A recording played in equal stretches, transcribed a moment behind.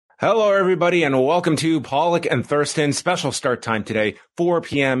Hello, everybody, and welcome to Pollock and Thurston. Special start time today, 4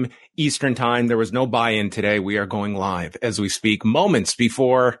 p.m. Eastern time. There was no buy-in today. We are going live as we speak, moments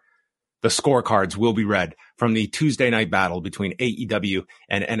before the scorecards will be read from the Tuesday night battle between AEW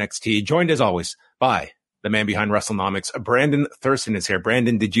and NXT. Joined, as always, by the man behind WrestleNomics. Brandon Thurston is here.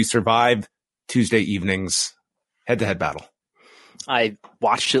 Brandon, did you survive Tuesday evening's head-to-head battle? I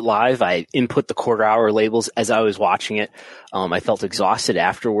watched it live. I input the quarter-hour labels as I was watching it. I felt exhausted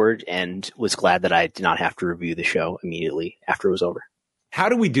afterward and was glad that I did not have to review the show immediately after it was over. How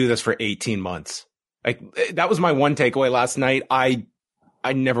do we do this for 18 months? Like, that was my one takeaway last night. I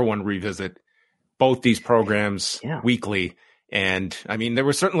never want to revisit both these programs weekly. And, I mean, there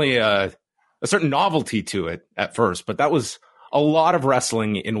was certainly a certain novelty to it at first, but that was a lot of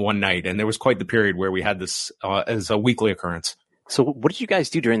wrestling in one night. And there was quite the period where we had this as a weekly occurrence. So what did you guys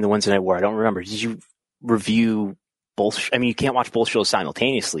do during the Wednesday Night War? I don't remember. Did you review both? I mean, you can't watch both shows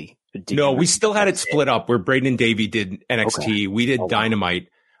simultaneously. No, we still had it split up where Braden and Davey did NXT. Okay. We did Dynamite.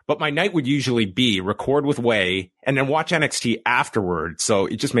 But my night would usually be record with Way and then watch NXT afterward. So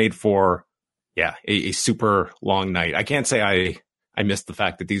it just made for, a super long night. I can't say I missed the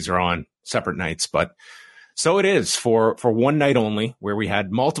fact that these are on separate nights, but so it is for one night only, where we had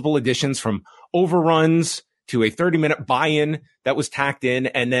multiple editions from overruns to a 30-minute buy-in that was tacked in,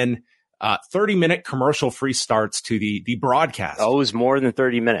 and then 30-minute commercial-free starts to the broadcast. Oh, it was more than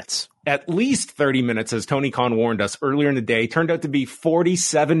 30 minutes. At least 30 minutes, as Tony Khan warned us earlier in the day. Turned out to be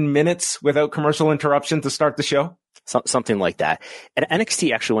 47 minutes without commercial interruption to start the show. Something like that. And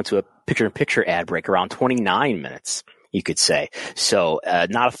NXT actually went to a picture-in-picture ad break around 29 minutes, you could say. So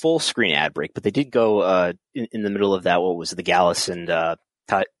not a full-screen ad break, but they did go in the middle of that. What was it, the Gallus and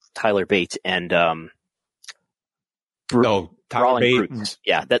Tyler Bate and Tyler Bate.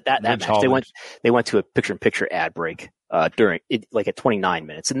 Yeah, that match. They went to a picture-in-picture ad break during it, like at 29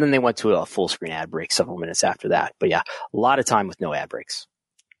 minutes, and then they went to a full-screen ad break several minutes after that. But yeah, a lot of time with no ad breaks.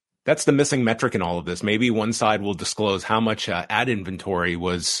 That's the missing metric in all of this. Maybe one side will disclose how much ad inventory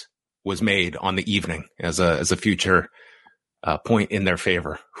was made on the evening as a future point in their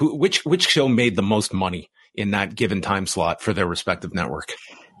favor. Which show made the most money in that given time slot for their respective network?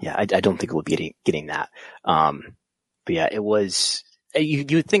 Yeah, I don't think we'll be getting that. But yeah, it was, you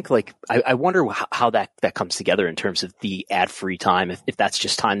would think, like, I wonder how that comes together in terms of the ad-free time, if that's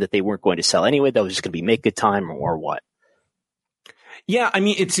just time that they weren't going to sell anyway, that was just going to be make good time or what? Yeah, I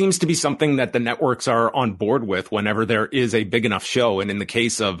mean, it seems to be something that the networks are on board with whenever there is a big enough show. And in the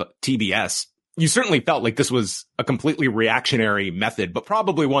case of TBS, you certainly felt like this was a completely reactionary method, but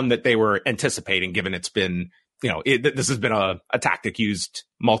probably one that they were anticipating, given it's been, this has been a tactic used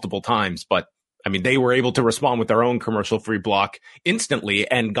multiple times. But I mean, they were able to respond with their own commercial-free block instantly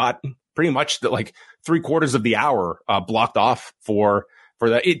and got pretty much like 3/4 of the hour blocked off for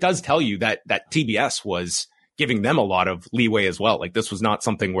that. It does tell you that TBS was giving them a lot of leeway as well. Like, this was not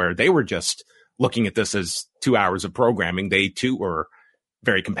something where they were just looking at this as 2 hours of programming. They too were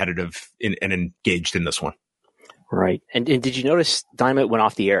very competitive and engaged in this one. Right. And did you notice Dynamite went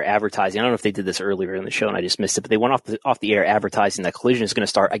off the air advertising? I don't know if they did this earlier in the show and I just missed it, but they went off the air advertising that Collision is going to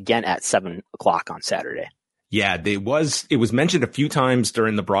start again at 7 o'clock on Saturday. Yeah, it was mentioned a few times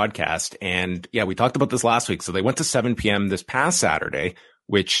during the broadcast. And yeah, we talked about this last week. So they went to 7 p.m. this past Saturday,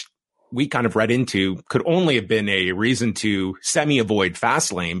 which we kind of read into could only have been a reason to semi-avoid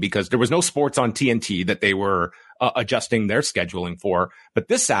Fastlane because there was no sports on TNT that they were adjusting their scheduling for. But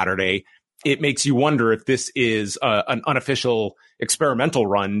this Saturday, it makes you wonder if this is an unofficial experimental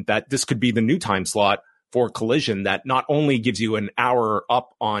run, that this could be the new time slot for Collision that not only gives you an hour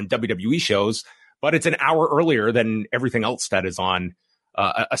up on WWE shows, but it's an hour earlier than everything else that is on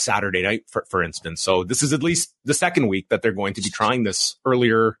a Saturday night, for instance. So this is at least the second week that they're going to be trying this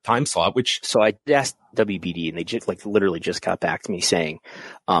earlier time slot, So I asked WBD and they just literally just got back to me saying,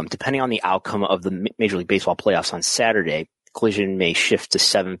 depending on the outcome of the Major League Baseball playoffs on Saturday, Collision may shift to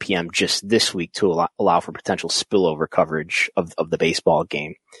 7 p.m. just this week to allow for potential spillover coverage of the baseball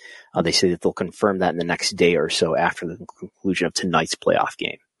game. They say that they'll confirm that in the next day or so after the conclusion of tonight's playoff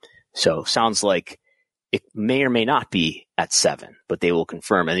game. So sounds like it may or may not be at 7, but they will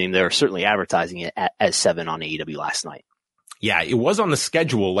confirm. I mean, they're certainly advertising it as 7 on AEW last night. Yeah, it was on the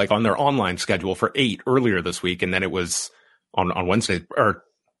schedule, like on their online schedule for 8 earlier this week. And then it was on Wednesday, or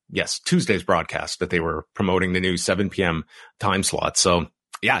yes, Tuesday's broadcast that they were promoting the new 7 p.m. time slot. So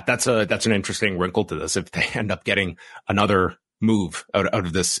yeah, that's an interesting wrinkle to this if they end up getting another move out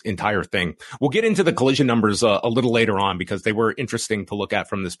of this entire thing. We'll get into the Collision numbers a little later on because they were interesting to look at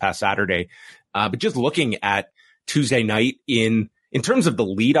from this past Saturday. But just looking at Tuesday night in terms of the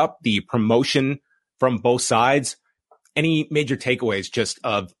lead up, the promotion from both sides, any major takeaways just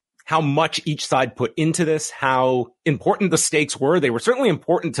of how much each side put into this, how important the stakes were. They were certainly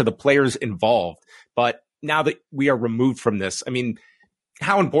important to the players involved. But now that we are removed from this, I mean,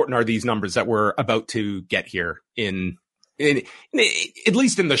 how important are these numbers that we're about to get here in at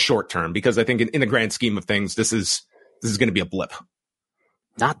least in the short term? Because I think in the grand scheme of things, this is going to be a blip.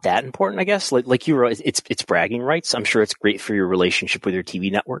 Not that important, I guess. Like you wrote, it's bragging rights. I'm sure it's great for your relationship with your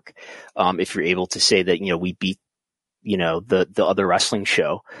TV network. If you're able to say that, we beat, the other wrestling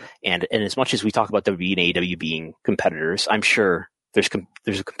show. And as much as we talk about WWE and AEW being competitors, I'm sure there's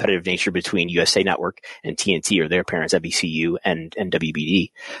a competitive nature between USA Network and TNT or their parents, NBCU and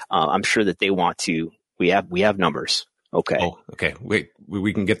WBD. I'm sure that they want to, we have numbers. Okay. Oh, okay. Wait,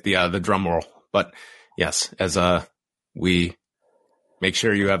 we can get the drum roll, but yes, as we make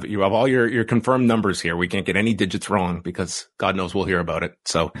sure you have all your confirmed numbers here. We can't get any digits wrong because God knows we'll hear about it.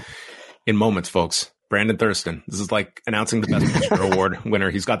 So in moments, folks, Brandon Thurston, this is like announcing the Best Picture Award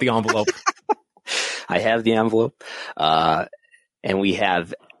winner. He's got the envelope. I have the envelope. And we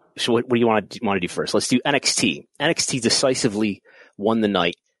have, so what do you want to do first? Let's do NXT. NXT decisively won the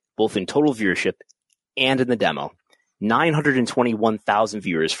night, both in total viewership and in the demo. 921,000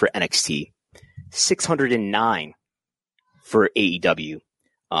 viewers for NXT, 609 for AEW.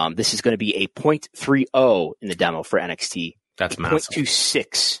 This is going to be a 0.30 in the demo for NXT. That's massive.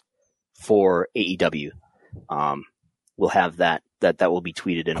 0.26 for AEW. We'll have that will be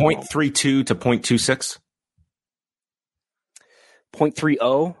tweeted in 0.32 to 0.26. 0.30.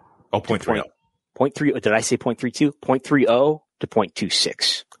 Oh, 0.30. 0.30. Did I say 0.32? 0.30 to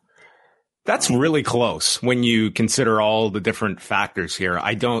 0.26. That's really close when you consider all the different factors here.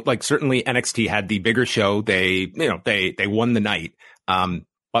 I don't certainly NXT had the bigger show. They won the night.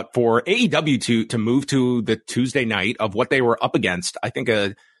 But for AEW to move to the Tuesday night of what they were up against, I think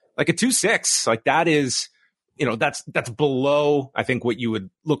a 2.6, that is, that's below, I think, what you would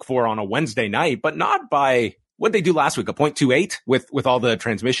look for on a Wednesday night, but not by what they do last week, a 0.28 with all the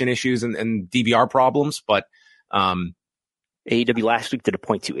transmission issues and DVR problems. But, AEW last week did a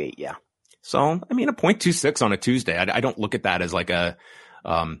 0.28. Yeah. So, I mean, a 0.26 on a Tuesday, I don't look at that as like an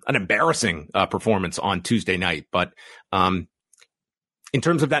embarrassing performance on Tuesday night. But in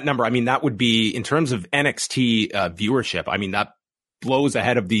terms of that number, I mean, that would be in terms of NXT viewership. I mean, that blows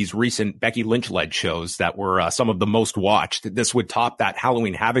ahead of these recent Becky Lynch-led shows that were some of the most watched. This would top that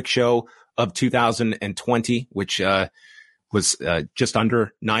Halloween Havoc show of 2020, which was just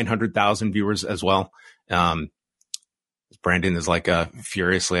under 900,000 viewers as well. Brandon is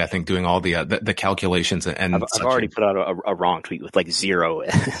furiously, I think, doing all the calculations and I've already put out a wrong tweet with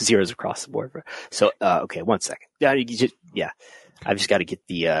zeros across the board. So, okay, 1 second. Yeah, I've just got to get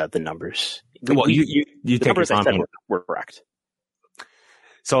the numbers. Well, you the take numbers your I said time. were correct.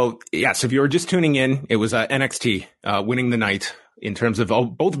 So, yes, if you were just tuning in, it was NXT winning the night in terms of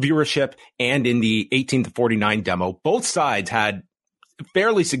both viewership and in the 18 to 49 demo. Both sides had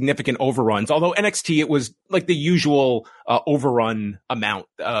fairly significant overruns, although NXT, it was like the usual overrun amount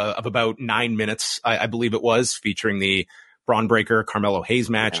of about 9 minutes, I believe it was, featuring the Braun Breaker, Carmelo Hayes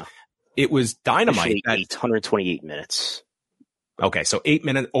match. Yeah. It was Dynamite. 828 minutes. Okay, so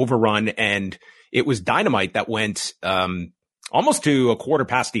 8-minute overrun, and it was Dynamite that went almost to a quarter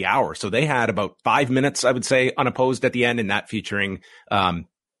past the hour. So they had about 5 minutes, I would say, unopposed at the end, and that featuring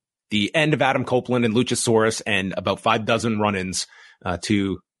the end of Adam Copeland and Luchasaurus and about 6 run-ins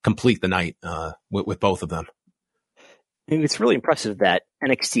to complete the night with both of them. I mean, it's really impressive that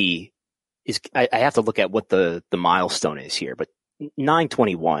NXT is, I have to look at what the milestone is here, but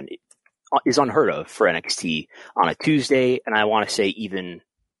 921 is unheard of for NXT on a Tuesday. And I want to say even,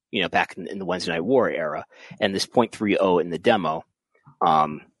 back in the Wednesday Night War era, and this 0.30 in the demo,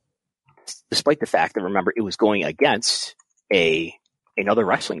 despite the fact that, remember, it was going against another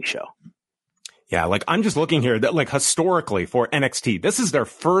wrestling show. Yeah, I'm just looking here that historically for NXT, this is their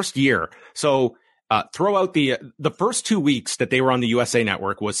first year. So throw out the first 2 weeks that they were on the USA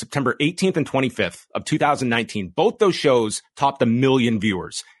Network was September 18th and 25th of 2019. Both those shows topped 1 million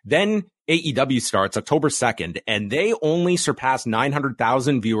viewers. Then AEW starts October 2nd, and they only surpassed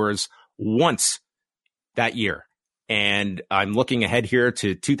 900,000 viewers once that year. And I'm looking ahead here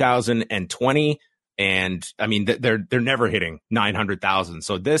to 2020. And I mean, they're never hitting 900,000.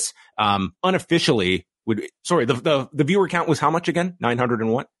 So this, unofficially the viewer count was how much again? 900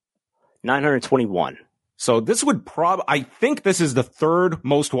 and what? 921. So this would I think this is the third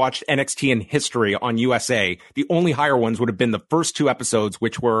most watched NXT in history on USA. The only higher ones would have been the first 2 episodes,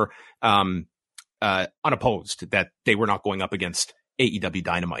 which were, unopposed, that they were not going up against AEW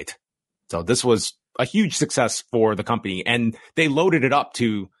Dynamite. So this was a huge success for the company, and they loaded it up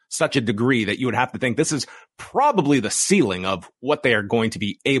to such a degree that you would have to think this is probably the ceiling of what they are going to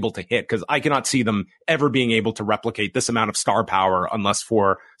be able to hit, because I cannot see them ever being able to replicate this amount of star power unless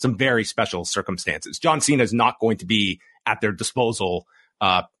for some very special circumstances. John Cena is not going to be at their disposal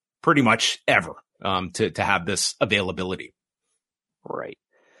pretty much ever to have this availability. Right.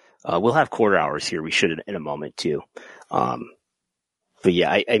 We'll have quarter hours here. We should in a moment too. But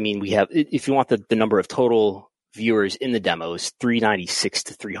yeah, I mean, we have, if you want the number of total viewers in the demos, 396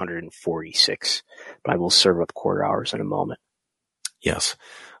 to 346. But I will serve up quarter hours in a moment. Yes.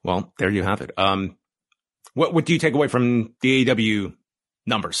 Well, there you have it. What do you take away from the AEW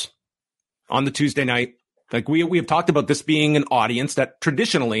numbers on the Tuesday night? Like we have talked about this being an audience that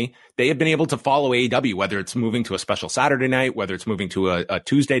traditionally they have been able to follow AEW, whether it's moving to a special Saturday night, whether it's moving to a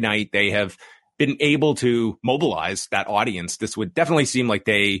Tuesday night, they have been able to mobilize that audience. This would definitely seem like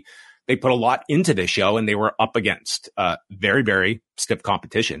they put a lot into this show, and they were up against very, very stiff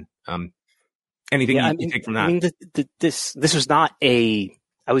competition. Anything you take from that? I mean, this was not I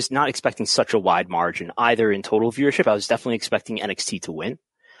was not expecting such a wide margin either in total viewership. I was definitely expecting NXT to win.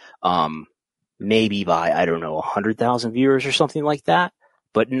 Maybe by, I don't know, 100,000 viewers or something like that,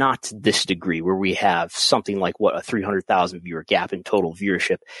 but not to this degree where we have something like a 300,000 viewer gap in total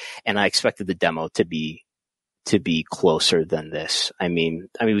viewership. And I expected the demo to be closer than this. I mean,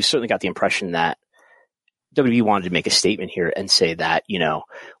 we certainly got the impression that WWE wanted to make a statement here and say that, you know,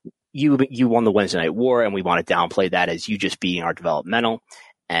 you won the Wednesday Night War, and we want to downplay that as you just being our developmental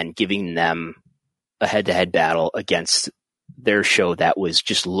and giving them a head-to-head battle against their show that was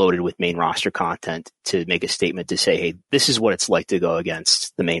just loaded with main roster content, to make a statement to say, hey, this is what it's like to go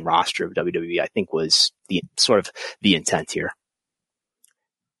against the main roster of WWE, I think was the sort of the intent here.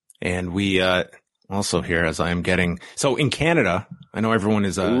 And we also here, as I am getting, so in Canada, I know everyone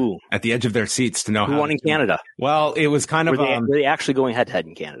is at the edge of their seats to know who won in Canada. Well, it was kind of were they actually going head to head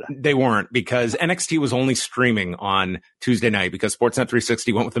in Canada? They weren't, because NXT was only streaming on Tuesday night because Sportsnet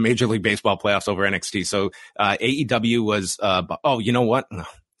 360 went with the Major League Baseball playoffs over NXT. So AEW was you know what? Oh,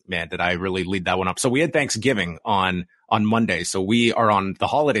 man, did I really lead that one up? So we had Thanksgiving on Monday. So we are on the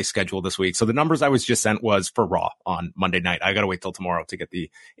holiday schedule this week. So the numbers I was just sent was for Raw on Monday night. I got to wait till tomorrow to get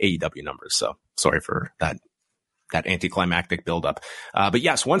the AEW numbers. So sorry for that anticlimactic buildup. But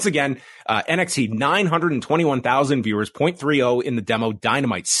yes, once again, NXT 921,000 viewers, 0.30 in the demo.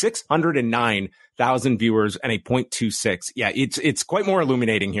 Dynamite 609,000 viewers and a 0.26. Yeah, it's quite more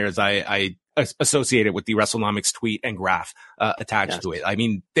illuminating here as I associate it with the WrestleNomics tweet and graph attached to it. I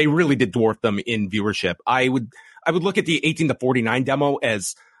mean, they really did dwarf them in viewership. I would look at the 18 to 49 demo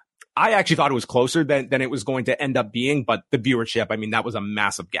as, I actually thought it was closer than it was going to end up being, but the viewership, I mean, that was a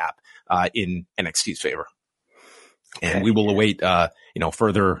massive gap in NXT's favor. Okay. And we will await,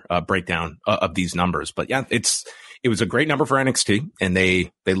 further breakdown of these numbers. But yeah, it was a great number for NXT, and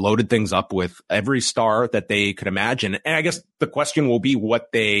they loaded things up with every star that they could imagine. And I guess the question will be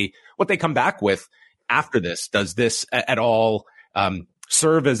what they come back with after this. Does this at all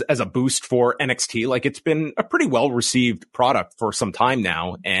serve as a boost for NXT? Like, it's been a pretty well received product for some time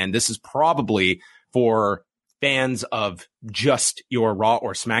now, and this is probably for fans of just your Raw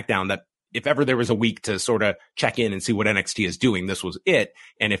or SmackDown that, if ever there was a week to sort of check in and see what NXT is doing, this was it.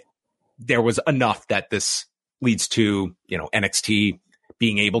 And if there was enough that this leads to, NXT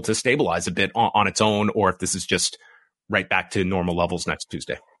being able to stabilize a bit on its own, or if this is just right back to normal levels next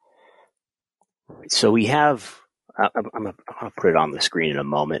Tuesday. So we have, I'm going to put it on the screen in a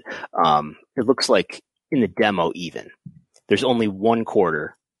moment. It looks like in the demo even, there's only one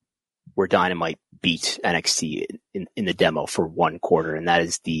quarter where Dynamite beat NXT in the demo for one quarter, and that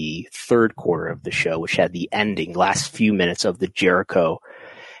is the third quarter of the show, which had the ending, last few minutes of the Jericho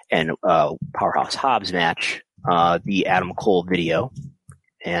and Powerhouse Hobbs match, the Adam Cole video,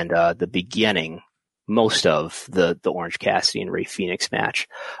 and the beginning, most of the Orange Cassidy and Rey Fenix match.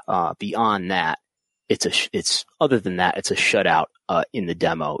 Beyond that, it's other than that, it's a shutout in the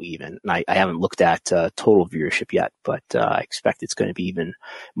demo even. And I haven't looked at total viewership yet, but I expect it's going to be even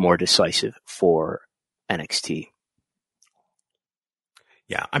more decisive for NXT.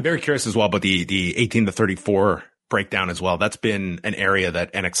 Yeah, I'm very curious as well about the 18 to 34 breakdown as well. That's been an area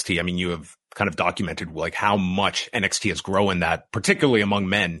that NXT, I mean, you have kind of documented like how much NXT has grown that, particularly among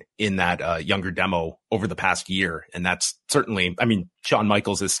men in that younger demo over the past year. And that's certainly, I mean, Shawn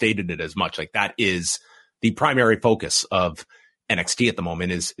Michaels has stated it as much, like that is the primary focus of NXT at the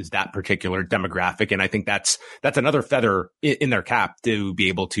moment is that particular demographic. And I think that's another feather in their cap to be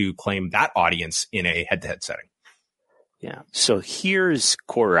able to claim that audience in a head-to-head setting. Yeah. So here's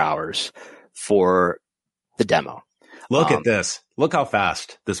quarter hours for the demo. Look at this. Look how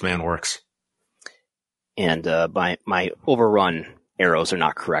fast this man works. And my overrun arrows are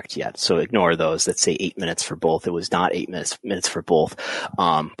not correct yet. So ignore those that say 8 minutes for both. It was not 8 minutes for both.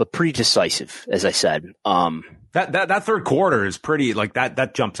 But pretty decisive, as I said. That third quarter is pretty, like,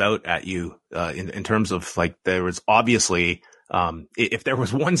 that jumps out at you, in terms of, like, there was obviously, if there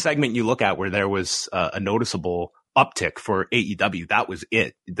was one segment you look at where there was a noticeable uptick for AEW, that was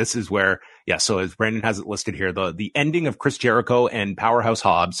it. This is where, so as Brandon has it listed here, the ending of Chris Jericho and Powerhouse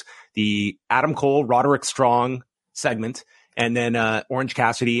Hobbs, the Adam Cole, Roderick Strong segment, and then Orange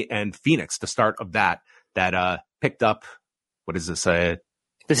Cassidy and Phoenix, the start of that picked up, what is this?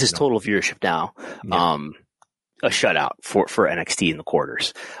 This is total viewership now. Yeah. A shutout for NXT in the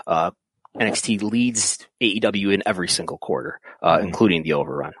quarters. NXT leads AEW in every single quarter, including the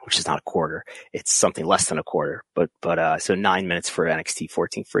overrun, which is not a quarter. It's something less than a quarter, but so 9 minutes for NXT,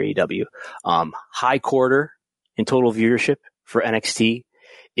 14 for AEW. High quarter in total viewership for NXT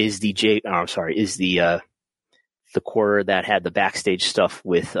is the quarter that had the backstage stuff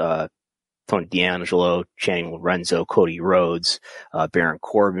with, Tony D'Angelo, Channing Lorenzo, Cody Rhodes, Baron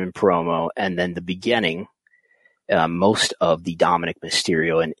Corbin promo, and then the beginning, most of the Dominic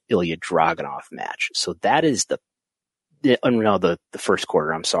Mysterio and Ilya Dragunov match. So that is the first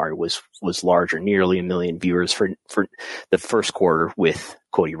quarter, was larger, nearly 1 million viewers for the first quarter with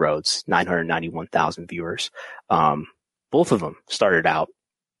Cody Rhodes, 991,000 viewers. Both of them started out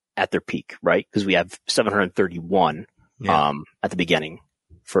at their peak, right? Because we have 731 at the beginning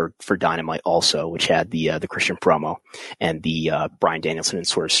for Dynamite also, which had the Christian promo and the Bryan Danielson and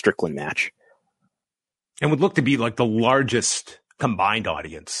sort of Strickland match. And would look to be like the largest combined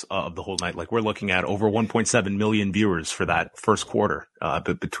audience of the whole night. Like, we're looking at over 1.7 million viewers for that first quarter,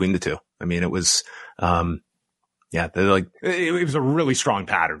 between the two. I mean, it was, it was a really strong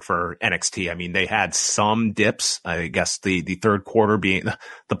pattern for NXT. I mean, they had some dips. I guess the third quarter being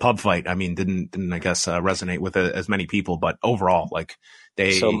the pub fight, I mean, didn't I guess, resonate with as many people, but overall, like,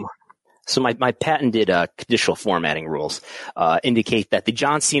 So my patented, conditional formatting rules, indicate that the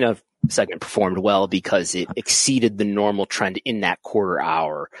John Cena segment performed well because it exceeded the normal trend in that quarter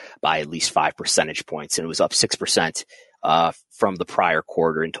hour by at least 5 percentage points. And it was up 6%, from the prior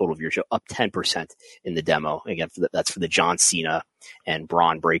quarter in total viewership, up 10% in the demo. Again, that's for the John Cena and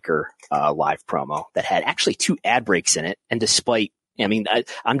Braun Breaker, live promo that had actually 2 ad breaks in it. And despite,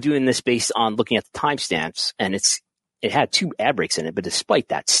 I'm doing this based on looking at the timestamps, and it had 2 ad breaks in it, but despite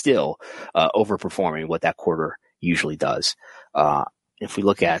that, still, overperforming what that quarter usually does. If we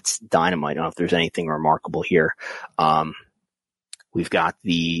look at Dynamite, I don't know if there's anything remarkable here. We've got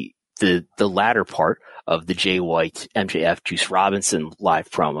the latter part of the Jay White, MJF, Juice Robinson live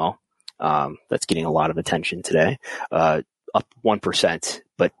promo. That's getting a lot of attention today. Up 1%,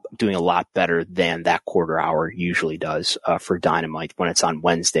 but doing a lot better than that quarter hour usually does, for Dynamite when it's on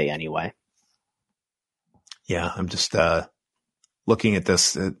Wednesday anyway. Yeah, I'm just looking at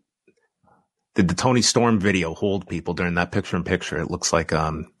this. Did the Tony Storm video hold people during that picture-in-picture? It looks like,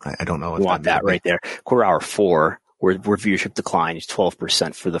 I don't know. You want that right there. Quarter hour 4, where viewership declined is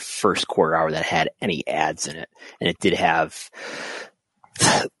 12% for the first quarter hour that had any ads in it. And it did have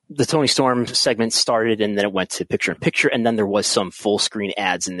the Tony Storm segment started, and then it went to picture-in-picture, and then there was some full-screen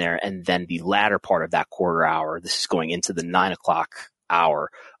ads in there. And then the latter part of that quarter hour, this is going into the 9 o'clock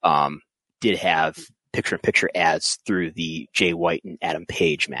hour, did have picture-in-picture ads through the Jay White and Adam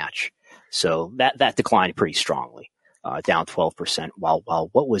Page match. So that declined pretty strongly, down 12%, while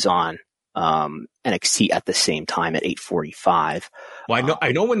what was on NXT at the same time at 8:45. Well,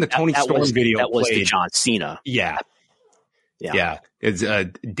 I know when the Tony Storm video that was the John Cena. Yeah. It's,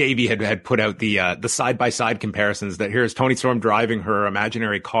 Davey had put out the side-by-side comparisons that here's Tony Storm driving her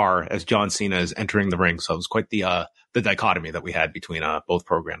imaginary car as John Cena is entering the ring. So it was quite the dichotomy that we had between both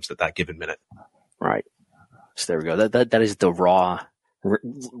programs at that given minute. Right. So there we go. That is the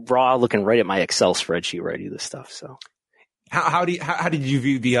raw looking right at my Excel spreadsheet where I do this stuff. So how did you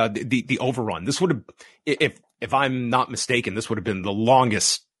view the overrun? This would have, if I'm not mistaken, this would have been the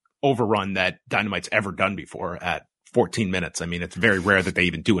longest overrun that Dynamite's ever done before at 14 minutes. I mean, it's very rare that they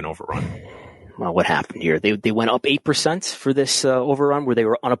even do an overrun. Well, what happened here? They went up 8% for this overrun, where they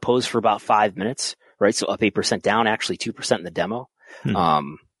were unopposed for about 5 minutes, right? So up 8%, down actually 2% in the demo.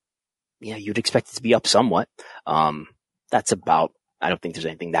 You'd expect it to be up somewhat. That's about, I don't think there's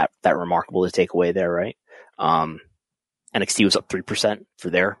anything that remarkable to take away there, right? NXT was up 3% for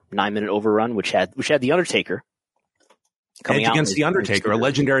their 9-minute overrun, which had the Undertaker coming out against the Undertaker, a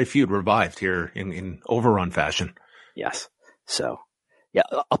legendary feud revived here in overrun fashion. Yes. So yeah,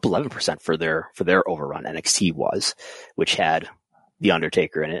 up 11% for their overrun. NXT was, which had the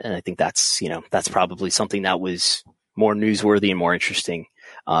Undertaker in it, and I think that's probably something that was more newsworthy and more interesting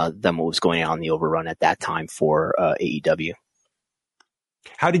than what was going on in the overrun at that time for AEW.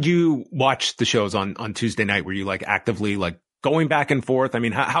 How did you watch the shows on Tuesday night? Were you like actively like going back and forth? I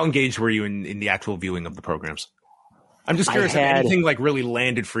mean, how engaged were you in the actual viewing of the programs? I'm just curious if anything like really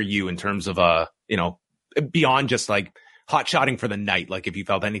landed for you in terms of, beyond just like hot shotting for the night. Like if you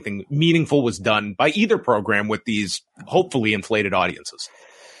felt anything meaningful was done by either program with these hopefully inflated audiences,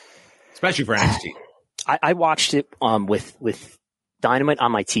 especially for NXT. I watched it with Dynamite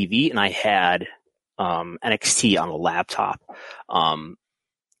on my TV, and I had NXT on a laptop.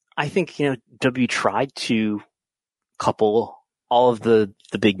 I think, W tried to couple all of the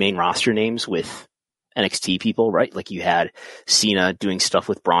big main roster names with NXT people, right? Like you had Cena doing stuff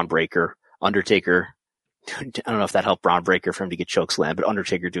with Braun Breaker, Undertaker. I don't know if that helped Braun Breaker for him to get chokeslam, but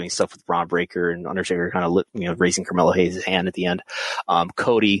Undertaker doing stuff with Braun Breaker, and Undertaker kind of, raising Carmelo Hayes' hand at the end.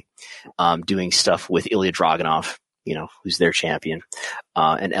 Cody, doing stuff with Ilya Dragunov, who's their champion,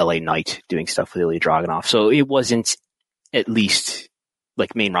 and LA Knight doing stuff with Ilya Dragunov. So it wasn't at least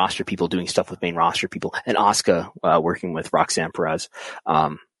like main roster people doing stuff with main roster people, and Asuka, working with Roxanne Perez.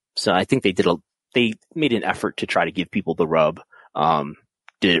 So I think they made an effort to try to give people the rub.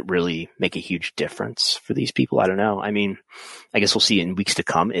 Did it really make a huge difference for these people? I don't know. I mean, I guess we'll see in weeks to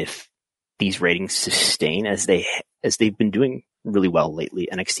come if these ratings sustain as they've been doing really well lately.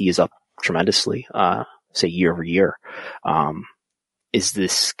 NXT is up tremendously, say year over year. Is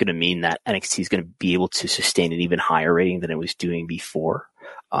this going to mean that NXT is going to be able to sustain an even higher rating than it was doing before?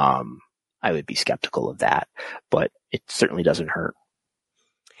 I would be skeptical of that, but it certainly doesn't hurt.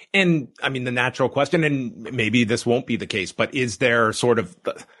 And I mean, the natural question, and maybe this won't be the case, but is there sort of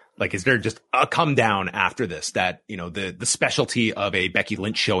like, is there just a come down after this that, the specialty of a Becky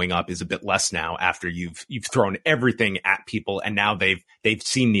Lynch showing up is a bit less now after you've thrown everything at people, and now they've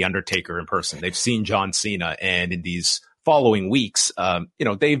seen The Undertaker in person. They've seen John Cena, and in these following weeks,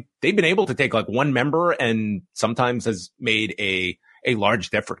 they've been able to take like one member and sometimes has made a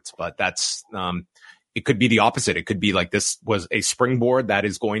large difference, but that's, it could be the opposite. It could be like this was a springboard that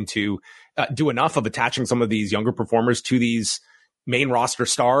is going to do enough of attaching some of these younger performers to these main roster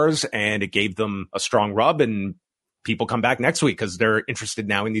stars, and it gave them a strong rub, and people come back next week because they're interested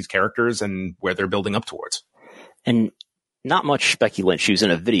now in these characters and where they're building up towards. And not much Becky Lynch. She was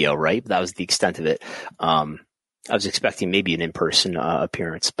in a video, right? That was the extent of it. I was expecting maybe an in-person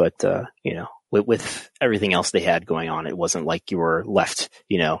appearance, but with everything else they had going on, it wasn't like you were left,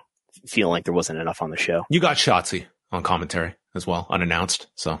 feeling like there wasn't enough on the show. You got Shotzi on commentary as well, unannounced.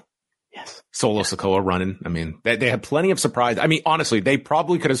 So yes, Solo Sikoa running. I mean, they had plenty of surprise. I mean, honestly, they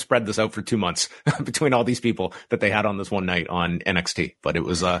probably could have spread this out for 2 months between all these people that they had on this one night on NXT, but it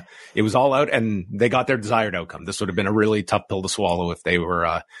was all out, and they got their desired outcome. This would have been a really tough pill to swallow if they were,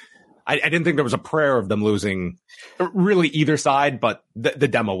 I didn't think there was a prayer of them losing really either side, but the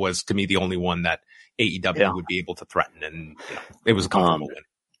demo was, to me, the only one that AEW would be able to threaten, and it was a comfortable win.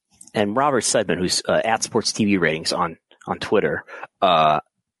 And Robert Sedman, who's at Sports TV Ratings on Twitter,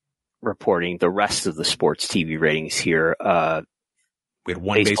 reporting the rest of the sports TV ratings here. We had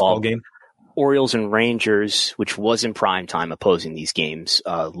one baseball game. Orioles and Rangers, which was in prime time opposing these games,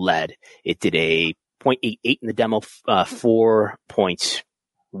 led. It did a 0.88 in the demo,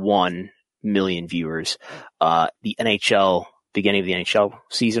 4.1 million viewers. The NHL, beginning of the NHL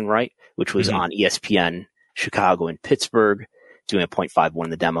season, right? Which was on ESPN, Chicago and Pittsburgh, doing a 0.51 in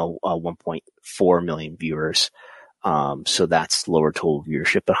the demo, 1.4 million viewers. So that's lower total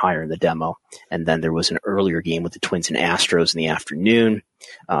viewership, but higher in the demo. And then there was an earlier game with the Twins and Astros in the afternoon,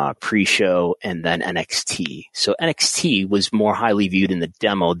 pre-show, and then NXT. So NXT was more highly viewed in the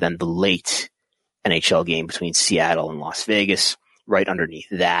demo than the late NHL game between Seattle and Las Vegas. Right underneath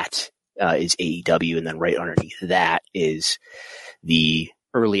that is AEW, and then right underneath that is the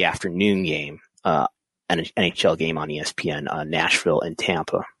early afternoon game, an NHL game on ESPN, Nashville and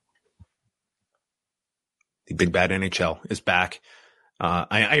Tampa. The big bad NHL is back.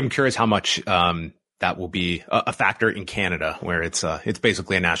 I am curious how much that will be a factor in Canada, where it's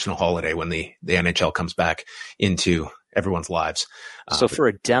basically a national holiday when the NHL comes back into everyone's lives. So for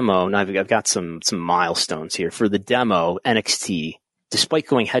a demo, now I've got some milestones here. For the demo, NXT, despite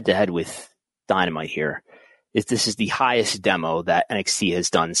going head to head with Dynamite here, this is the highest demo that NXT has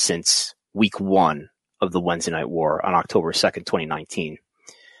done since week 1 of the Wednesday Night War on October 2nd, 2019.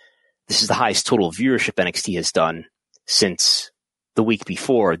 This is the highest total viewership NXT has done since the week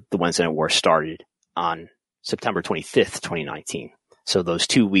before the Wednesday Night War started on September 25th, 2019. So those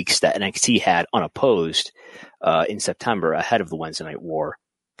 2 weeks that NXT had unopposed in September ahead of the Wednesday Night War,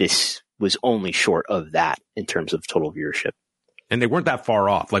 this was only short of that in terms of total viewership. And they weren't that far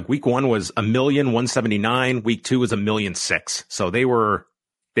off. Like week 1 was 1,179,000. Week 2 was 1,006,000. So they were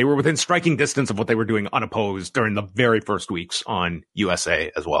they were within striking distance of what they were doing unopposed during the very first weeks on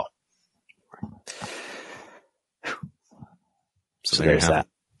USA as well. So there's that.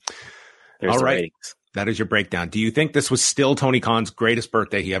 There's all right. Ratings. That is your breakdown. Do you think this was still Tony Khan's greatest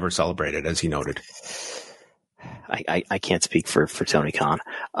birthday he ever celebrated, as he noted? I can't speak for Tony Khan.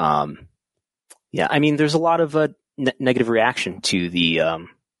 Yeah, I mean, there's a lot of negative reaction to the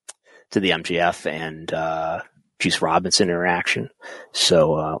MJF and Juice Robinson interaction.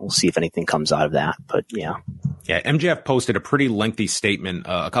 So we'll see if anything comes out of that. But yeah. Yeah, MJF posted a pretty lengthy statement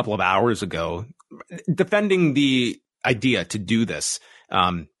a couple of hours ago defending the idea to do this.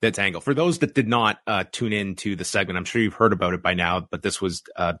 That's Angle. For those that did not tune in to the segment, I'm sure you've heard about it by now, but this was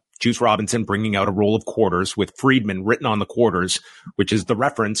Juice Robinson bringing out a roll of quarters with Friedman written on the quarters, which is the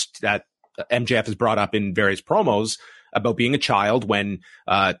reference that MJF has brought up in various promos about being a child when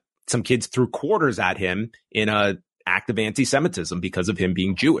some kids threw quarters at him in a act of anti-Semitism because of him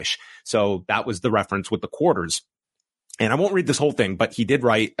being Jewish. So that was the reference with the quarters. And I won't read this whole thing, but he did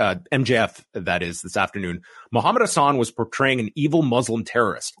write, MJF, that is, this afternoon, Muhammad Hassan was portraying an evil Muslim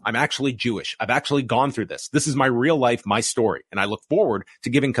terrorist. I'm actually Jewish. I've actually gone through this. This is my real life, my story. And I look forward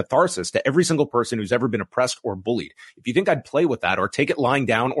to giving catharsis to every single person who's ever been oppressed or bullied. If you think I'd play with that or take it lying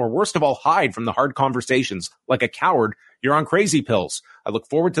down or worst of all, hide from the hard conversations like a coward, you're on crazy pills. I look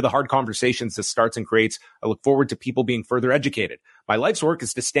forward to the hard conversations this starts and creates. I look forward to people being further educated. My life's work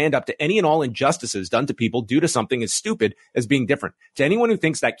is to stand up to any and all injustices done to people due to something as stupid as being different. To anyone who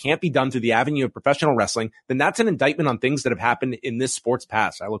thinks that can't be done through the avenue of professional wrestling, then that's an indictment on things that have happened in this sport's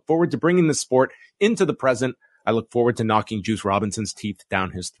past. I look forward to bringing this sport into the present. I look forward to knocking Juice Robinson's teeth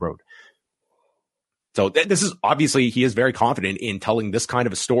down his throat. So this is obviously, he is very confident in telling this kind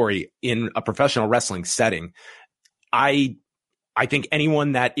of a story in a professional wrestling setting. I think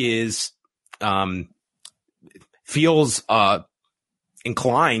anyone that is, feels,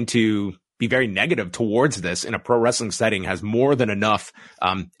 inclined to be very negative towards this in a pro wrestling setting has more than enough,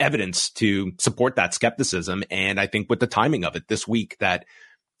 evidence to support that skepticism. And I think with the timing of it this week, that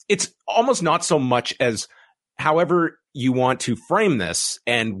it's almost not so much as however you want to frame this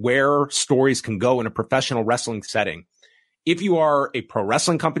and where stories can go in a professional wrestling setting. If you are a pro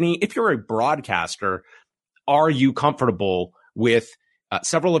wrestling company, if you're a broadcaster, are you comfortable with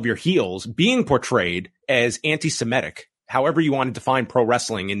several of your heels being portrayed as anti-Semitic, however you want to define pro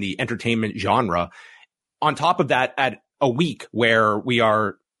wrestling in the entertainment genre? On top of that, at a week where we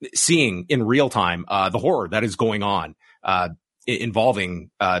are seeing in real time the horror that is going on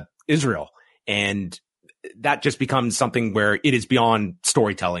involving Israel. And that just becomes something where it is beyond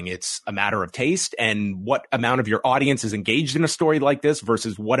storytelling. It's a matter of taste and what amount of your audience is engaged in a story like this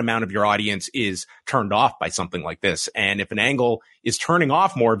versus what amount of your audience is turned off by something like this. And if an angle is turning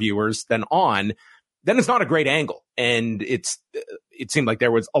off more viewers than on, then it's not a great angle. And it seemed like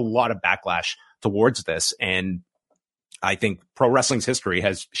there was a lot of backlash towards this. And I think pro wrestling's history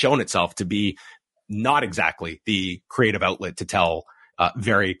has shown itself to be not exactly the creative outlet to tell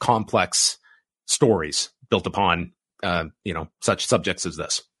very complex stories built upon, such subjects as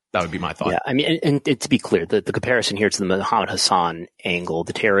this. That would be my thought. Yeah, I mean, and to be clear, the comparison here to the Muhammad Hassan angle,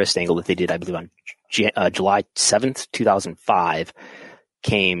 the terrorist angle that they did, I believe, on July 7th, 2005,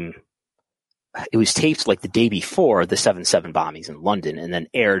 it was taped like the day before the 7/7 bombings in London and then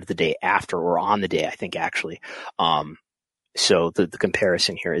aired the day after or on the day, I think, actually. So the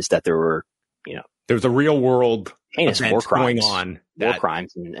comparison here is that there were, there's a real world heinous war crimes going on,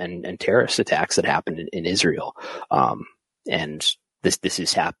 and terrorist attacks that happened in Israel. And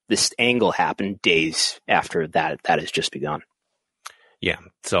this angle happened days after that has just begun. Yeah.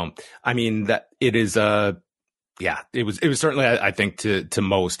 So, I mean, that it is, it was certainly, I think to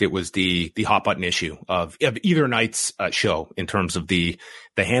most, it was the hot button issue of either night's show in terms of the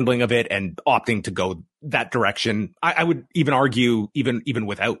handling of it and opting to go that direction. I would even argue, even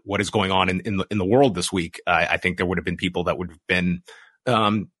without what is going on in the world this week, I think there would have been people that would have been,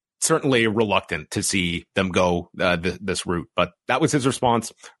 certainly reluctant to see them go, this route, but that was his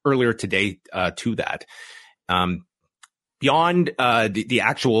response earlier today, to that. Beyond, the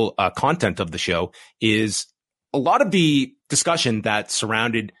actual, content of the show is a lot of the discussion that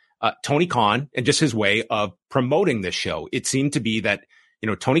surrounded, Tony Khan and just his way of promoting this show. It seemed to be that,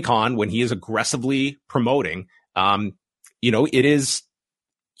 Tony Khan, when he is aggressively promoting,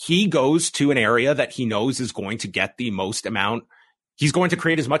 he goes to an area that he knows is going to get the most amount. He's going to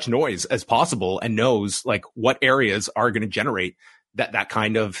create as much noise as possible and knows like what areas are going to generate that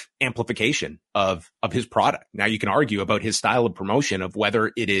kind of amplification of his product. Now you can argue about his style of promotion of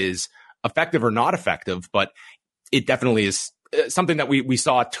whether it is effective or not effective, but it definitely is something that we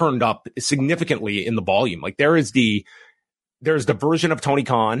saw turned up significantly in the volume. Like there is the there's the version of Tony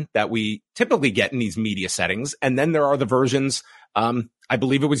Khan that we typically get in these media settings. And then there are the versions, I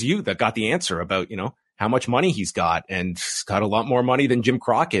believe it was you that got the answer about, how much money he's got, and he's got a lot more money than Jim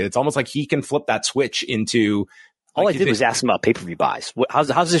Crockett. It's almost like he can flip that switch into. All I did was ask him about pay-per-view buys.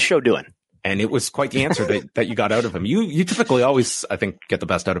 How's this show doing? And it was quite the answer that you got out of him. You typically always, I think, get the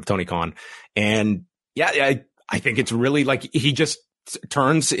best out of Tony Khan. And yeah, I think it's really like he just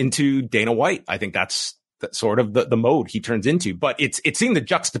turns into Dana White. I think that's sort of the mode he turns into. But it's seeing the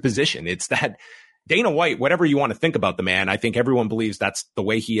juxtaposition. It's that Dana White, whatever you want to think about the man, I think everyone believes that's the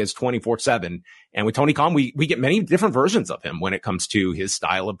way he is 24/7. And with Tony Khan, we get many different versions of him when it comes to his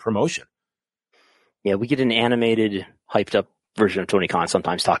style of promotion. Yeah, we get an animated, hyped up version of Tony Khan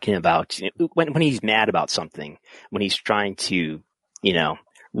sometimes talking about when he's mad about something, when he's trying to,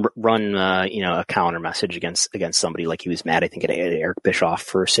 run, a counter message against somebody. Like he was mad, I think, at Eric Bischoff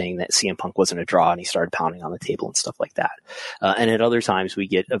for saying that CM Punk wasn't a draw, and he started pounding on the table and stuff like that. And at other times we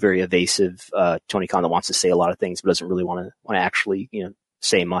get a very evasive, Tony Khan that wants to say a lot of things, but doesn't really want to actually,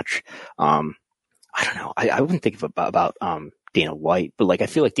 say much. I don't know. I wouldn't think about Dana White, but like, I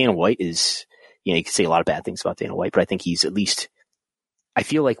feel like Dana White is, you can say a lot of bad things about Dana White, but I think he's at least, I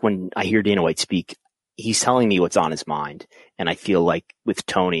feel like when I hear Dana White speak, he's telling me what's on his mind. And I feel like with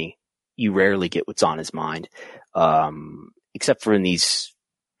Tony, you rarely get what's on his mind, except for in these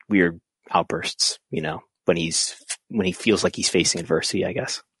weird outbursts, when he feels like he's facing adversity, I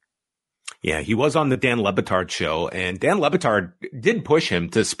guess. Yeah, he was on the Dan Le Batard show, and Dan Le Batard did push him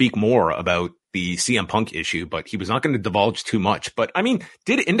to speak more about the CM Punk issue, but he was not going to divulge too much. But I mean,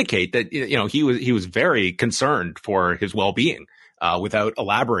 did indicate that, he was very concerned for his well-being, without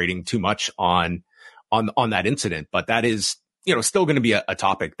elaborating too much on that incident. But that is, still going to be a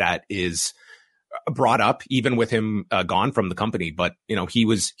topic that is brought up even with him gone from the company. But, he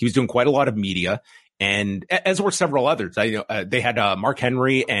was doing quite a lot of media, and as were several others. They had Mark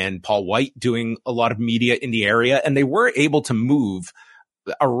Henry and Paul White doing a lot of media in the area, and they were able to move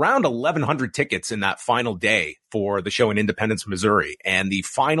around 1,100 tickets in that final day for the show in Independence, Missouri. And the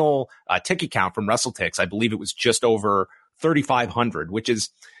final ticket count from WrestleTix, I believe it was just over 3,500, which is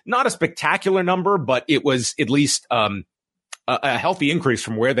not a spectacular number, but it was at least a healthy increase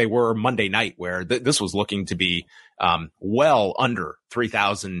from where they were Monday night, where this was looking to be well under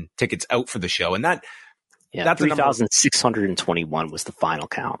 3,000 tickets out for the show. And that's 3,621 was the final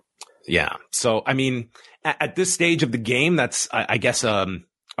count. Yeah. So, I mean, at this stage of the game, that's, I guess, a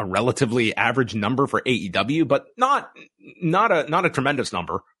relatively average number for AEW, but not a tremendous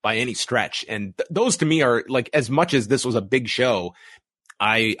number by any stretch. And those to me are like, as much as this was a big show,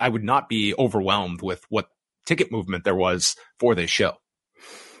 I would not be overwhelmed with what ticket movement there was for this show.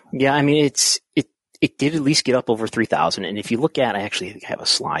 Yeah. I mean, it did at least get up over 3,000. And if you look at, I actually have a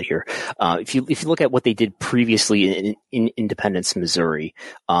slide here. If you look at what they did previously in Independence, Missouri,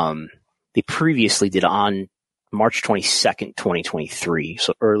 they previously did on March 22nd, 2023.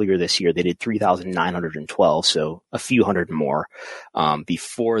 So earlier this year, they did 3,912. So a few hundred more.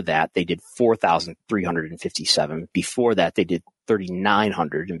 Before that, they did 4,357. Before that, they did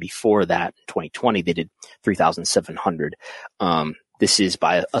 3,900. And before that, in 2020, they did 3,700. This is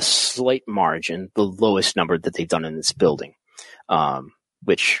by a slight margin, the lowest number that they've done in this building,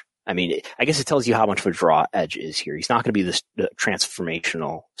 which, I mean, I guess it tells you how much of a draw Edge is here. He's not going to be this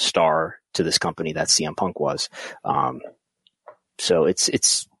transformational star to this company that CM Punk was. So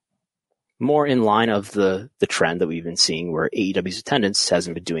it's more in line of the trend that we've been seeing, where AEW's attendance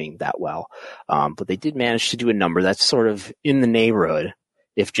hasn't been doing that well. But they did manage to do a number that's sort of in the neighborhood,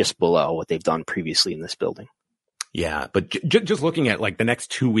 if just below what they've done previously in this building. Yeah, but just looking at like the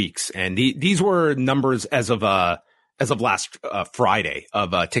next 2 weeks, and these were numbers as of last Friday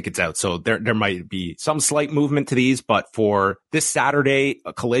of tickets out. So there might be some slight movement to these, but for this Saturday,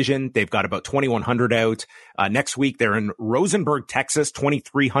 a Collision, they've got about 2,100 out. Next week, they're in Rosenberg, Texas,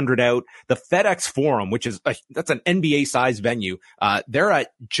 2,300 out. The FedEx Forum, which is that's an NBA size venue, they're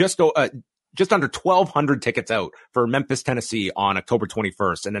at just under 1,200 tickets out for Memphis, Tennessee on October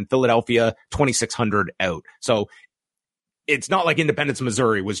 21st. And then Philadelphia, 2,600 out. So it's not like Independence,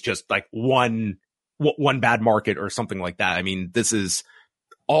 Missouri was just like one bad market or something like that. I mean, this is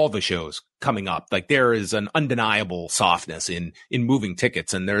all the shows coming up. Like there is an undeniable softness in moving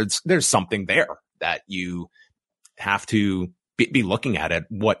tickets. And there's something there that you have to be looking at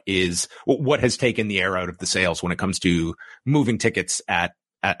what has taken the air out of the sails when it comes to moving tickets at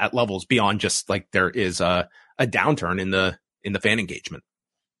levels beyond just like there is a downturn in the fan engagement.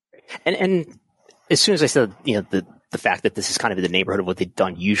 And as soon as I said, the fact that this is kind of in the neighborhood of what they've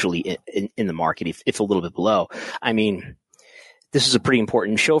done usually in the market, if a little bit below, I mean, this is a pretty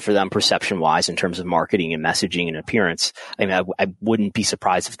important show for them perception-wise in terms of marketing and messaging and appearance. I mean, I wouldn't be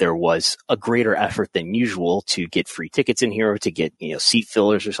surprised if there was a greater effort than usual to get free tickets in here, or to get, seat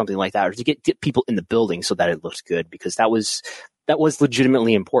fillers or something like that, or to get people in the building so that it looks good, because that was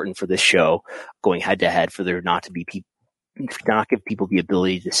legitimately important for this show going head to head, for there not to be not give people the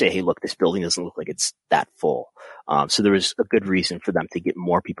ability to say, hey, look, this building doesn't look like it's that full. So there was a good reason for them to get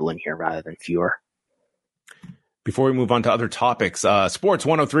more people in here rather than fewer. Before we move on to other topics, Sports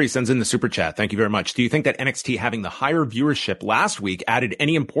 103 sends in the super chat. Thank you very much. Do you think that NXT having the higher viewership last week added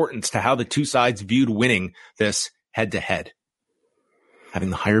any importance to how the two sides viewed winning this head to head? Having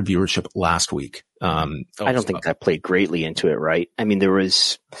the higher viewership last week. I don't think that played greatly into it, right? I mean,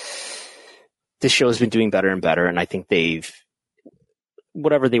 this show has been doing better and better, and I think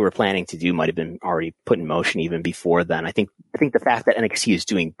whatever they were planning to do might have been already put in motion even before then. I think the fact that NXT is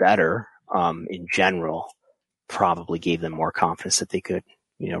doing better, in general, probably gave them more confidence that they could,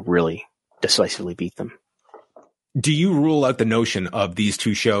 really decisively beat them. Do you rule out the notion of these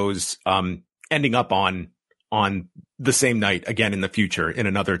two shows ending up on the same night again in the future in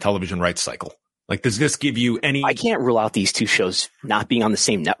another television rights cycle? Like, does this give you any... I can't rule out these two shows not being on the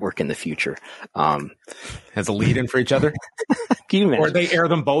same network in the future. As a lead-in for each other? Can you imagine? Or they air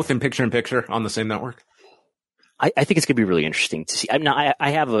them both in picture-in-picture on the same network? I think it's going to be really interesting to see. I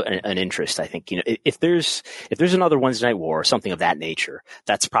have an interest. I think, if there's another Wednesday Night War or something of that nature,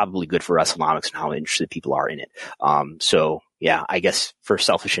 that's probably good for WrestleNomics and how interested people are in it. So yeah, I guess for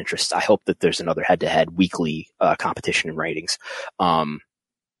selfish interest, I hope that there's another head-to-head weekly competition in ratings.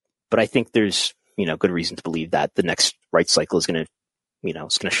 But I think there's good reason to believe that the next rights cycle is going to,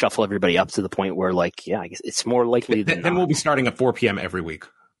 it's going to shuffle everybody up to the point where, I guess it's more likely than then we'll be starting at 4 p.m. every week.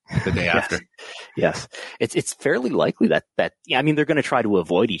 The day after. Yes. It's fairly likely that, they're going to try to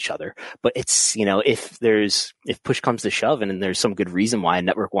avoid each other, but it's, if push comes to shove and there's some good reason why a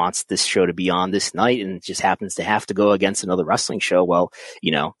network wants this show to be on this night and it just happens to have to go against another wrestling show, well,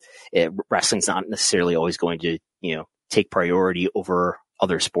 wrestling's not necessarily always going to, take priority over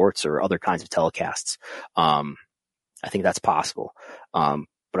other sports or other kinds of telecasts. I think that's possible.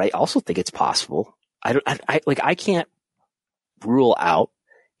 But I also think it's possible. I can't rule out,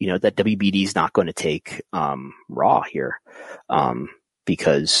 that WBD is not going to take Raw here,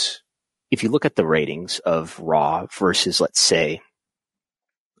 because if you look at the ratings of Raw versus, let's say,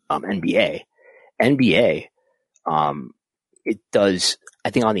 NBA, it does,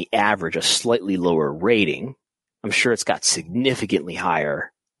 I think, on the average, a slightly lower rating. I'm sure it's got significantly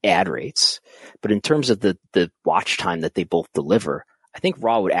higher ad rates, but in terms of the watch time that they both deliver, I think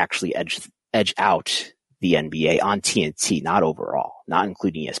Raw would actually edge out the NBA on TNT, not overall, not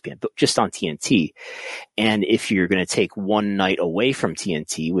including ESPN, but just on TNT. And if you're going to take one night away from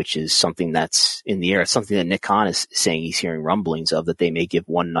TNT, which is something that's in the air, it's something that Nick Khan is saying he's hearing rumblings of, that they may give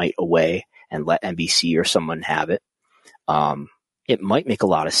one night away and let NBC or someone have it. It might make a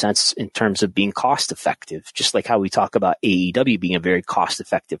lot of sense in terms of being cost effective, just like how we talk about AEW being a very cost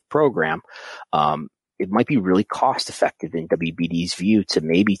effective program. It might be really cost effective in WBD's view to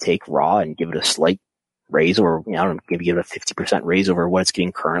maybe take Raw and give it a slight raise, or maybe give it a 50% raise over what it's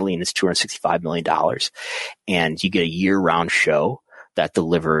getting currently, and it's $265 million. And you get a year-round show that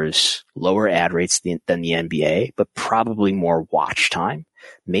delivers lower ad rates than the NBA, but probably more watch time.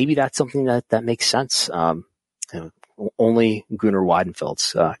 Maybe that's something that makes sense. Only Gunnar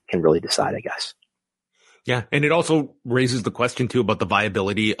Weidenfelds can really decide, I guess. Yeah, and it also raises the question, too, about the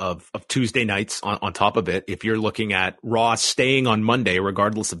viability of Tuesday nights on top of it. If you're looking at Raw staying on Monday,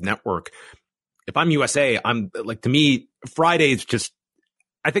 regardless of network, if I'm USA, to me, Friday is just,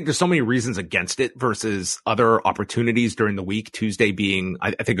 I think there's so many reasons against it versus other opportunities during the week. Tuesday being,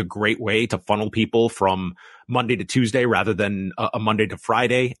 I think, a great way to funnel people from Monday to Tuesday rather than a Monday to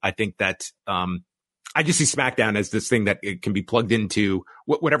Friday. I think that, I just see SmackDown as this thing that it can be plugged into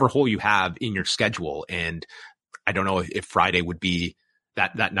whatever hole you have in your schedule. And I don't know if Friday would be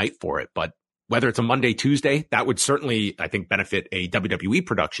that night for it, but whether it's a Monday, Tuesday, that would certainly, I think, benefit a WWE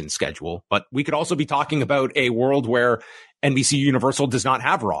production schedule. But we could also be talking about a world where NBC Universal does not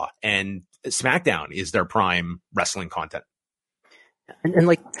have Raw and SmackDown is their prime wrestling content. And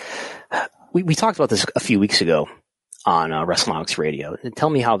we talked about this a few weeks ago on WrestleNomics Radio. And tell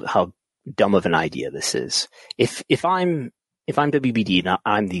me how dumb of an idea this is. If I'm WBD and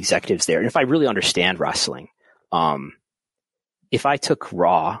I'm the executives there, and if I really understand wrestling, if I took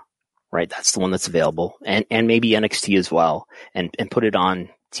Raw, right, that's the one that's available, and maybe NXT as well, and put it on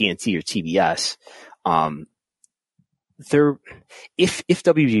TNT or TBS, if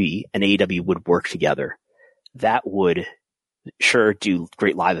WWE and AEW would work together, that would sure do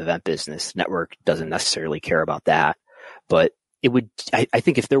great live event business. Network doesn't necessarily care about that, but I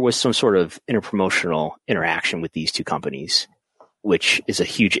think if there was some sort of interpromotional interaction with these two companies, which is a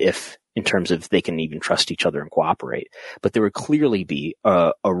huge if in terms of they can even trust each other and cooperate, but there would clearly be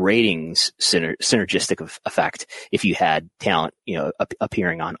a ratings synergistic effect if you had talent,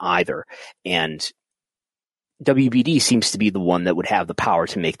 appearing on either. And WBD seems to be the one that would have the power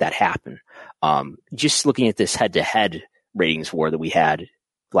to make that happen. Just looking at this head-to-head ratings war that we had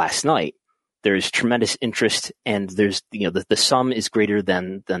last night, there's tremendous interest, and there's, the sum is greater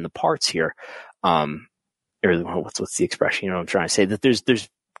than the parts here. Or what's the expression? I'm trying to say that there's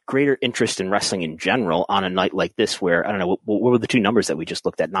greater interest in wrestling in general on a night like this, where, I don't know, what were the two numbers that we just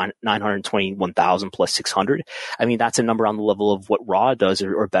looked at? 921,000 plus 600. I mean, that's a number on the level of what Raw does,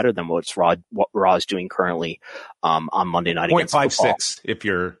 or better than what Raw is doing currently, on Monday night against 0.56 if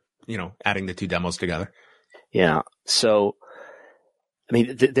you're, adding the two demos together. Yeah. So, I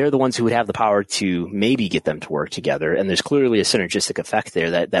mean, they're the ones who would have the power to maybe get them to work together. And there's clearly a synergistic effect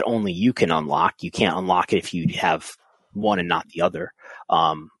there that only you can unlock. You can't unlock it if you have one and not the other.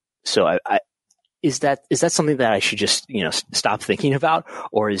 So is that something that I should just, stop thinking about?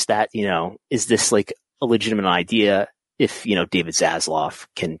 Or is that, is this like a legitimate idea if, David Zaslav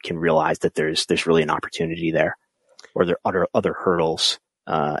can realize that there's really an opportunity there, or there are other hurdles,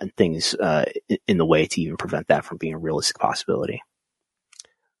 and things, in the way to even prevent that from being a realistic possibility?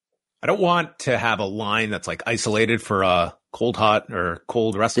 I don't want to have a line that's like isolated for a cold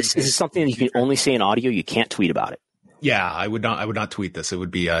wrestling. This is something that you can only say in audio. You can't tweet about it. Yeah, I would not tweet this. It would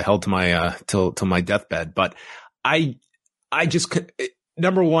be held to my till my deathbed. But I just,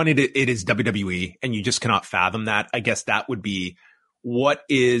 number one, it is WWE, and you just cannot fathom that. I guess that would be what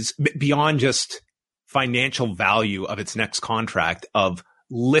is beyond just financial value of its next contract, of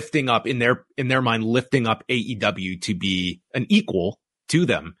lifting up in their mind, lifting up AEW to be an equal to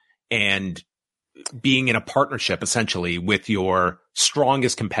them, and being in a partnership essentially with your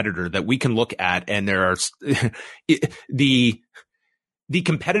strongest competitor that we can look at. And there are the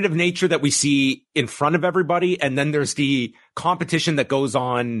competitive nature that we see in front of everybody. And then there's the competition that goes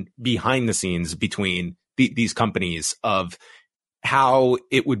on behind the scenes between these companies, of how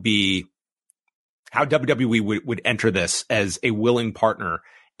it would be, how WWE would enter this as a willing partner.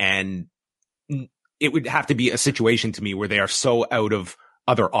 And it would have to be a situation to me where they are so out of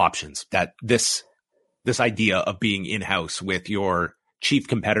other options that this idea of being in-house with your chief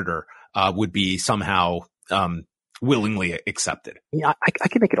competitor would be somehow willingly accepted. Yeah, I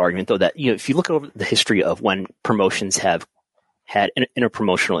can make an argument though that, if you look over the history of when promotions have had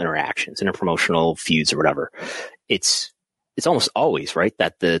interpromotional interactions, interpromotional feuds or whatever, it's almost always right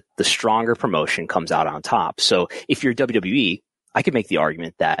that the stronger promotion comes out on top. So if you're WWE, I could make the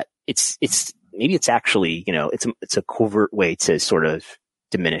argument that it's maybe it's actually, it's a covert way to sort of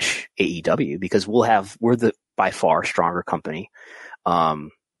diminish AEW, because we're the by far stronger company.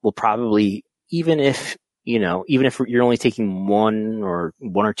 We'll probably, even if you're only taking one or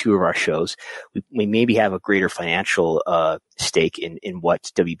two of our shows, we maybe have a greater financial stake in what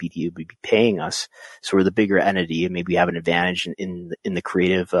WBD would be paying us. So we're the bigger entity, and maybe we have an advantage in the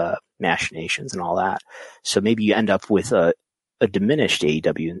creative machinations and all that. So maybe you end up with a diminished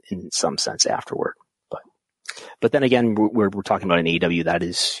AEW in some sense afterward. But then again, we're talking about an AEW that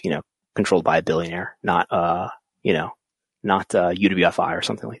is, controlled by a billionaire, not UWFI or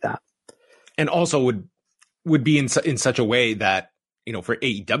something like that. And also would be in such a way that, for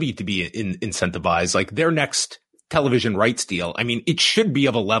AEW to be incentivized, like their next television rights deal, I mean, it should be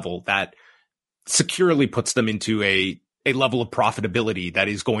of a level that securely puts them into a level of profitability that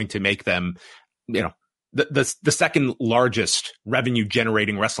is going to make them, the second largest revenue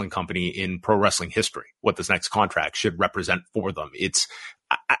generating wrestling company in pro wrestling history. What this next contract should represent for them.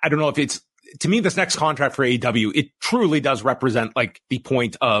 I don't know if it's, to me, this next contract for AEW, it truly does represent like the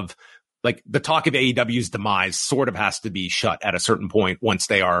point of, like, the talk of AEW's demise sort of has to be shut at a certain point once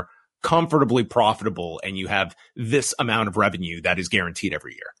they are comfortably profitable and you have this amount of revenue that is guaranteed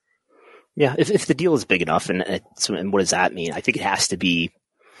every year. Yeah. If the deal is big enough, and what does that mean? I think it has to be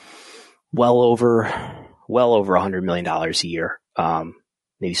well over $100 million a year.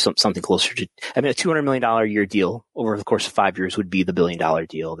 Maybe something closer to, a $200 million a year deal over the course of 5 years would be the $1 billion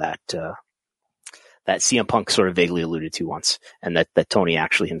deal that CM Punk sort of vaguely alluded to once, and that Tony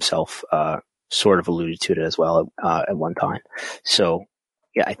actually himself, sort of alluded to it as well, at one time. So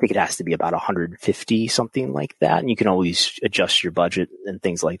yeah, I think it has to be about 150, something like that. And you can always adjust your budget and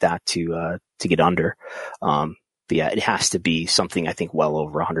things like that to get under. But yeah, it has to be something, I think, well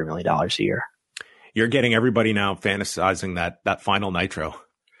over $100 million a year. You're getting everybody now fantasizing that final Nitro.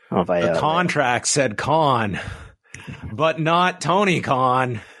 The contract said Khan, but not Tony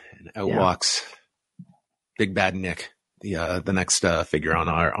Khan. And out walks Big Bad Nick. the next figure on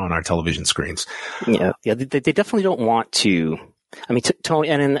our television screens. Yeah. They definitely don't want to. I mean, Tony,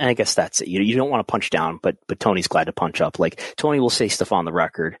 and I guess that's it. You don't want to punch down, but Tony's glad to punch up. Like, Tony will say stuff on the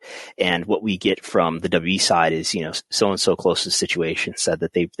record, and what we get from the WWE side is, so and so close to the situation said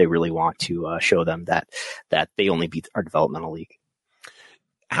that they really want to show them that they only beat our developmental league.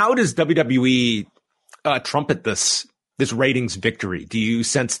 How does WWE trumpet this ratings victory? Do you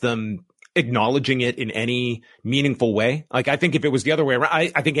sense them acknowledging it in any meaningful way? Like, I think if it was the other way around,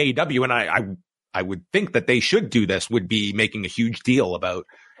 I think AEW, and I would think that they should do this, would be making a huge deal about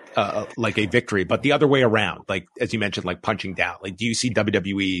like a victory, but the other way around, like, as you mentioned, like punching down. Like, do you see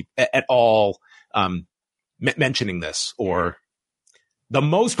WWE at all mentioning this? Or the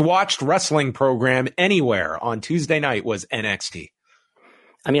most watched wrestling program anywhere on Tuesday night was NXT?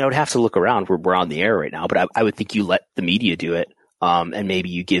 I mean, I would have to look around. We're on the air right now, but I would think you let the media do it. And maybe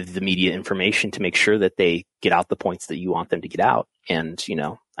you give the media information to make sure that they get out the points that you want them to get out. And,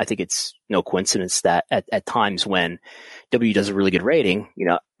 I think it's no coincidence that at times when W does a really good rating,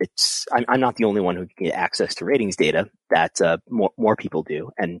 I'm not the only one who can get access to ratings data, that more people do,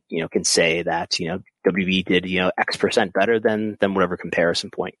 and, can say that, WB did, X% better than whatever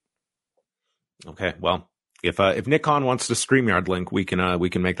comparison point. Okay. Well, if Nick Khan wants to StreamYard link, we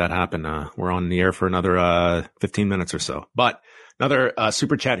can make that happen. We're on the air for another 15 minutes or so. But another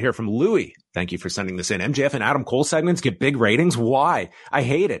super chat here from Louie. Thank you for sending this in. MJF and Adam Cole segments get big ratings. Why? I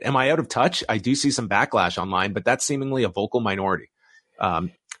hate it. Am I out of touch? I do see some backlash online, but that's seemingly a vocal minority.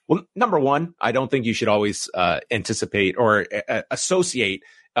 Well, number one, I don't think you should always anticipate or associate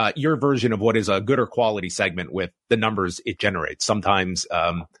your version of what is a good or quality segment with the numbers it generates. Sometimes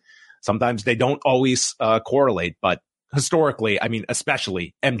they don't always correlate, but historically, I mean,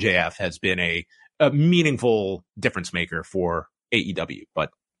 especially MJF has been a meaningful difference maker for AEW.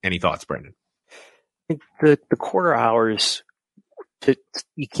 But any thoughts, Brendan? The quarter hours,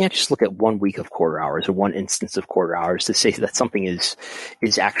 you can't just look at 1 week of quarter hours or one instance of quarter hours to say that something is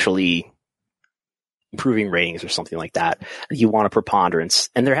actually improving ratings or something like that. You want a preponderance,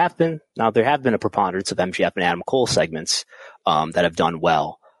 and there have been a preponderance of MJF and Adam Cole segments that have done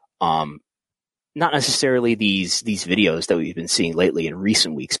well. Not necessarily these videos that we've been seeing lately in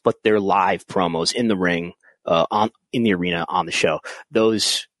recent weeks, but their live promos in the ring, in the arena, on the show.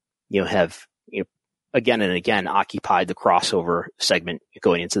 Those, have, again and again occupied the crossover segment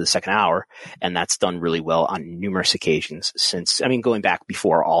going into the second hour. And that's done really well on numerous occasions going back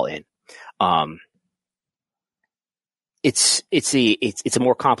before All In. It's a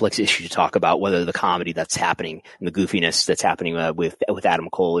more complex issue to talk about, whether the comedy that's happening and the goofiness that's happening with Adam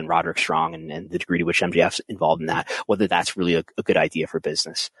Cole and Roderick Strong and the degree to which MJF's involved in that, whether that's really a good idea for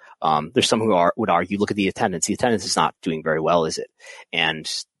business. There's some who would argue, look at the attendance. The attendance is not doing very well, is it? And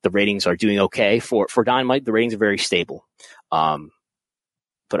the ratings are doing okay for Dynamite. The ratings are very stable.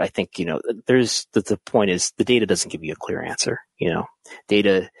 But I think, there's the point is the data doesn't give you a clear answer.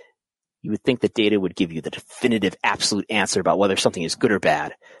 Data. You would think that data would give you the definitive, absolute answer about whether something is good or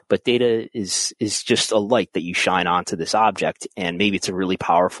bad. But data is just a light that you shine onto this object, and maybe it's a really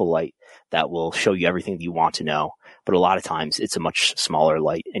powerful light that will show you everything that you want to know. But a lot of times it's a much smaller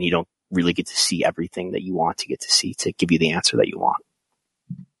light, and you don't really get to see everything that you want to get to see to give you the answer that you want.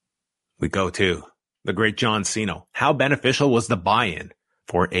 We go to the great John Cena. How beneficial was the buy-in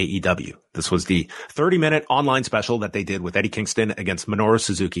for AEW? This was the 30-minute online special that they did with Eddie Kingston against Minoru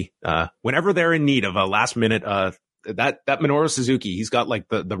Suzuki. Whenever they're in need of a last-minute, that Minoru Suzuki, he's got like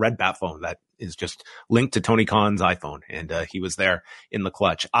the red bat phone that is just linked to Tony Khan's iPhone, and he was there in the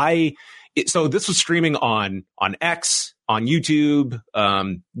clutch. So this was streaming on X, on YouTube,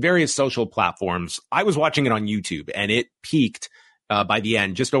 various social platforms. I was watching it on YouTube, and it peaked by the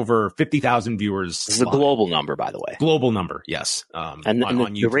end, just over 50,000 viewers. This is a global number, by the way. Global number, yes. And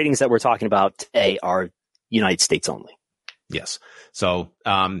the ratings that we're talking about today are United States only. Yes. So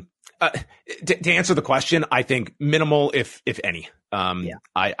to answer the question, I think minimal, if any.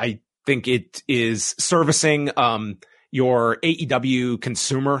 I think it is servicing your AEW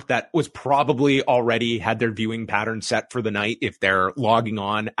consumer that was probably already had their viewing pattern set for the night if they're logging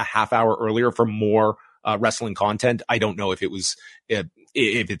on a half hour earlier for more wrestling content. I don't know if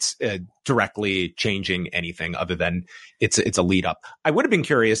it's directly changing anything other than it's a lead up. I would have been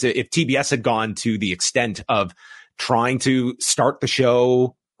curious if TBS had gone to the extent of trying to start the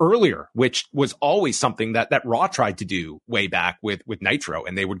show earlier, which was always something that Raw tried to do way back with Nitro,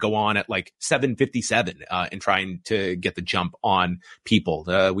 and they would go on at like 7:57 and trying to get the jump on people.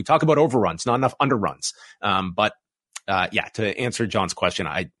 We talk about overruns, not enough underruns. But to answer John's question,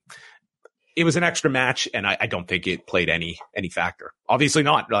 It was an extra match, and I don't think it played any factor. Obviously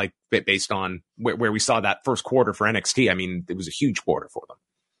not, like, based on where we saw that first quarter for NXT. I mean, it was a huge quarter for them.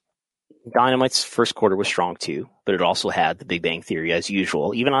 Dynamite's first quarter was strong too, but it also had the Big Bang Theory as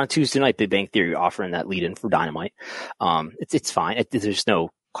usual. Even on Tuesday night, Big Bang Theory offering that lead in for Dynamite. It's fine. There's no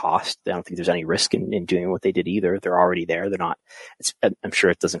cost. I don't think there's any risk in doing what they did either. They're already there. They're not, I'm sure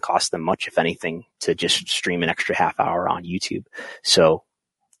it doesn't cost them much, if anything, to just stream an extra half hour on YouTube. So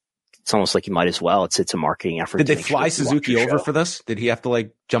it's almost like you might as well. It's a marketing effort. Did they fly Suzuki over for this? Did he have to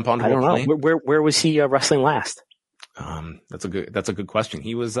like jump onto I don't a plane? know. Where was he wrestling last? That's a good question.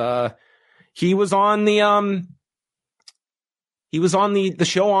 He was on the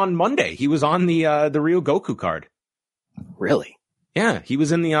show on Monday. He was on the Ryogoku card. Really? Yeah, he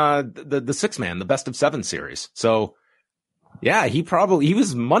was in the 6-man, the best of 7 series. So yeah, he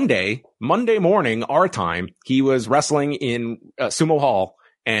was Monday morning, our time. He was wrestling in Sumo Hall,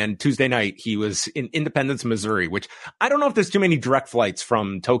 and Tuesday night he was in Independence, Missouri, which I don't know if there's too many direct flights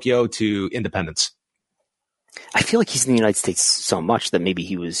from Tokyo to Independence. I feel like he's in the United States so much that maybe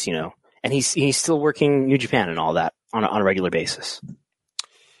he was, and he's still working New Japan and all that on a regular basis.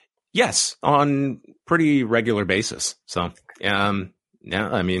 Yes, on pretty regular basis. So, yeah,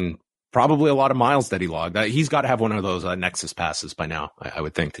 I mean, probably a lot of miles that he logged. He's got to have one of those Nexus passes by now, I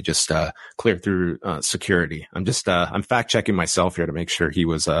would think, to just clear through security. I'm fact checking myself here to make sure he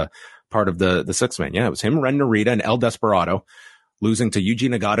was part of the 6-man. Yeah, it was him, Ren Narita, and El Desperado, losing to Yuji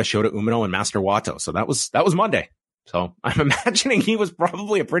Nagata, Shota Umino, and Master Wato. So that was Monday. So I'm imagining he was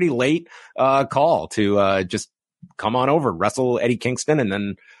probably a pretty late call to just come on over, wrestle Eddie Kingston, and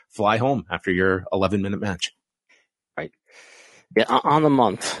then fly home after your 11-minute match. Right. Yeah, on the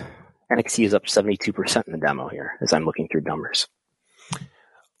month, NXT is up 72% in the demo here as I'm looking through numbers.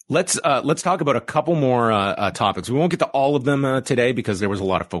 Let's talk about a couple more topics. We won't get to all of them today because there was a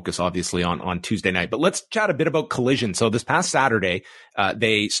lot of focus, obviously, on Tuesday night. But let's chat a bit about Collision. So this past Saturday,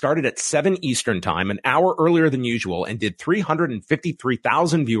 they started at 7 Eastern time, an hour earlier than usual, and did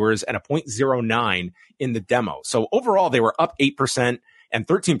 353,000 viewers and a .09 in the demo. So overall, they were up 8% and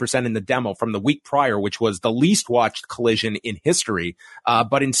 13% in the demo from the week prior, which was the least watched Collision in history.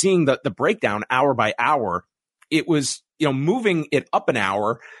 But in seeing the breakdown hour by hour, it was, moving it up an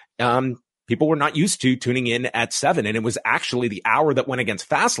hour. People were not used to tuning in at 7, and it was actually the hour that went against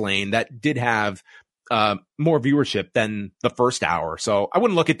Fastlane that did have more viewership than the first hour. So I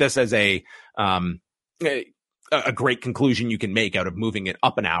wouldn't look at this as a great conclusion you can make out of moving it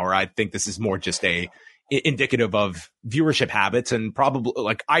up an hour. I think this is more just indicative of viewership habits, and probably,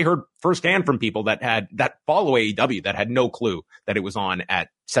 like, I heard firsthand from people that follow AEW that had no clue that it was on at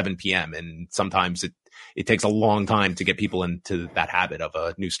 7 p.m. And sometimes it takes a long time to get people into that habit of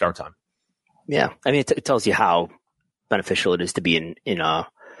a new start time. Yeah. I mean, it tells you how beneficial it is to be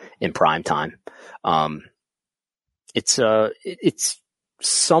in prime time. It's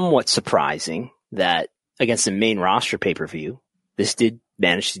somewhat surprising that against the main roster pay-per-view, this did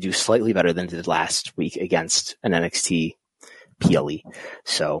manage to do slightly better than it did last week against an NXT PLE.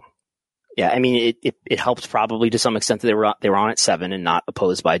 So yeah, I mean, it helped probably to some extent that they were on at 7 and not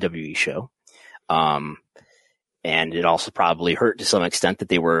opposed by a WWE show. And it also probably hurt to some extent that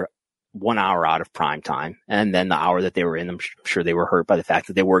they were 1 hour out of prime time. And then the hour that they were in, I'm sure they were hurt by the fact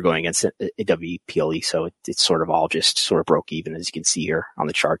that they were going against a WPLE. So it's sort of all just sort of broke even, as you can see here on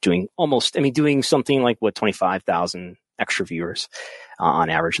the chart, doing something like 25,000 extra viewers on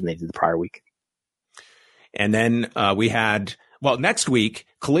average than they did the prior week. And then we had, next week,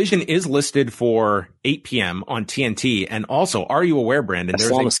 Collision is listed for 8 p.m. on TNT. And also, are you aware, Brandon?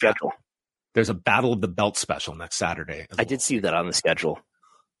 That's on the schedule. There's a Battle of the Belt special next Saturday. I did see that on the schedule.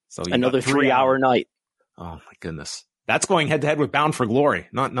 So another 3-hour night. Oh my goodness. That's going head to head with Bound for Glory.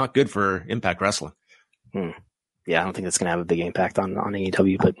 Not good for Impact Wrestling. Yeah, I don't think that's going to have a big impact on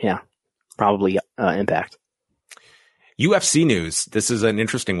AEW, but yeah, probably Impact. UFC news. This is an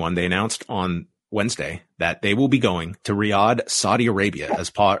interesting one. They announced on Wednesday that they will be going to Riyadh, Saudi Arabia as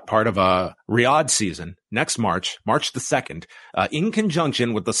part of a Riyadh season next March the 2nd, in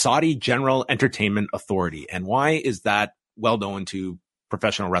conjunction with the Saudi General Entertainment Authority. And why is that well known to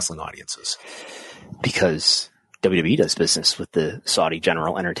professional wrestling audiences? Because WWE does business with the Saudi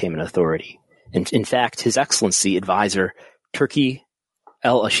General Entertainment Authority. In fact, His Excellency Advisor Turki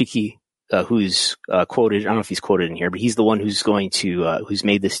El-Ashiki, who's quoted, I don't know if he's quoted in here, but he's the one who's who's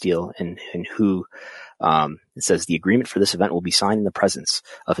made this deal and who, it says the agreement for this event will be signed in the presence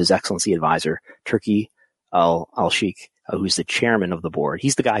of His Excellency Advisor Turki El-Sheikh, who's the chairman of the board.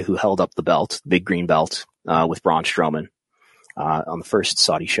 He's the guy who held up the belt, the big green belt, with Braun Strowman, on the first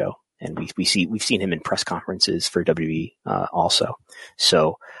Saudi show. And we've seen him in press conferences for WWE, also.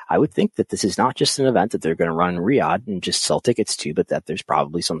 So I would think that this is not just an event that they're going to run in Riyadh and just sell tickets to, but that there's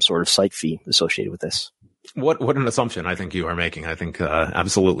probably some sort of site fee associated with this. What an assumption I think you are making. I think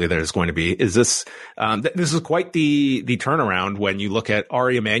absolutely there's going to be. Is this this is quite the turnaround when you look at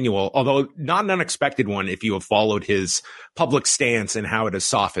Ari Emanuel, although not an unexpected one if you have followed his public stance and how it has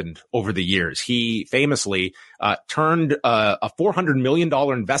softened over the years. He famously turned a $400 million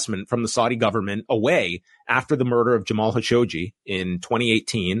investment from the Saudi government away after the murder of Jamal Khashoggi in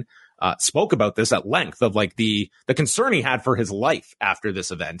 2018. Spoke about this at length of like the concern he had for his life after this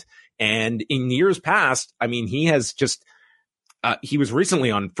event. And in years past, I mean, he has just, he was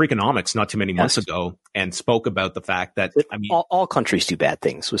recently on Freakonomics not too many months ago and spoke about the fact that, I mean, all countries do bad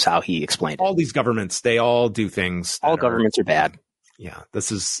things was how he explained it. All these governments, they all do things. All governments are bad. Yeah.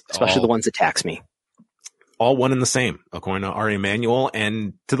 This is especially the ones that tax me. All one and the same, according to Ari Emanuel.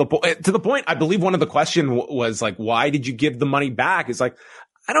 And to the point, I believe one of the question was like, why did you give the money back? It's like,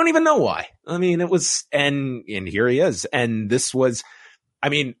 I don't even know why. I mean, it was, and here he is. And this was, I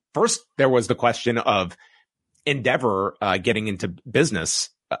mean, first there was the question of Endeavor getting into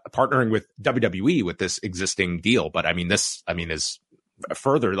business, partnering with WWE with this existing deal. But I mean, this, is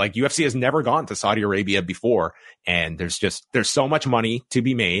further, like UFC has never gone to Saudi Arabia before. And there's so much money to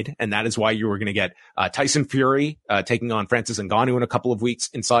be made. And that is why you were going to get Tyson Fury taking on Francis Ngannou in a couple of weeks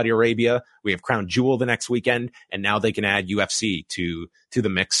in Saudi Arabia. We have Crown Jewel the next weekend. And now they can add UFC to the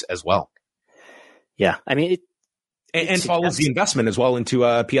mix as well. Yeah. I mean, and follows the investment as well into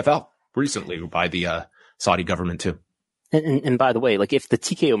PFL recently by the Saudi government too. And by the way, like if the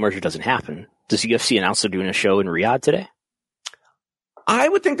TKO merger doesn't happen, does UFC announce they're doing a show in Riyadh today? I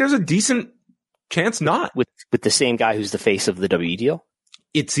would think there's a decent chance not. With the same guy who's the face of the WWE deal?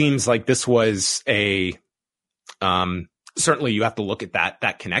 It seems like this was a certainly you have to look at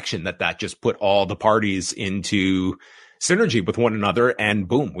that connection that just put all the parties into synergy with one another, and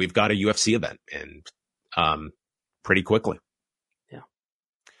boom, we've got a UFC event, and pretty quickly. Yeah.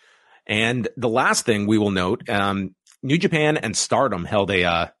 And the last thing we will note, New Japan and Stardom held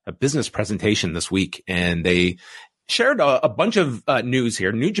a business presentation this week, and they shared a bunch of news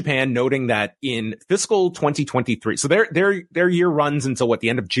here. New Japan noting that in fiscal 2023, so their year runs until the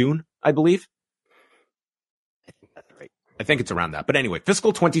end of June, I believe. I think that's right. I think it's around that. But anyway,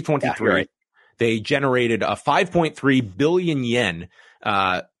 fiscal 2023, yeah, right. They generated a 5.3 billion yen,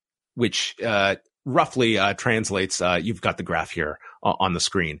 which roughly translates. You've got the graph here on the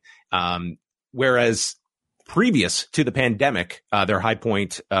screen. Whereas previous to the pandemic, their high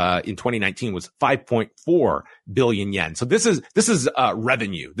point in 2019 was 5.4 billion yen. So this is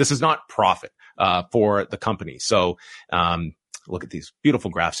revenue. This is not profit for the company. So look at these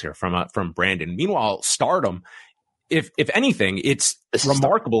beautiful graphs here from Brandon. Meanwhile, Stardom, if anything, it's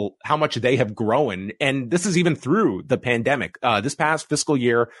remarkable how much they have grown, and this is even through the pandemic. This past fiscal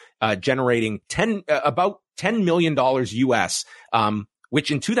year, generating about $10 million US. Which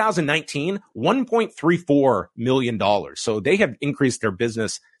in 2019, $1.34 million. So they have increased their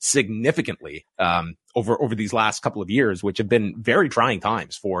business significantly over these last couple of years, which have been very trying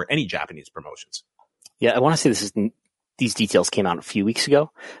times for any Japanese promotions. Yeah, I want to say these details came out a few weeks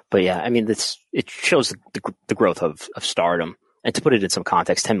ago, but yeah, I mean, it shows the growth of Stardom, and to put it in some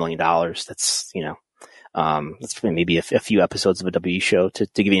context, $10 million. That's that's maybe a few episodes of a WWE show to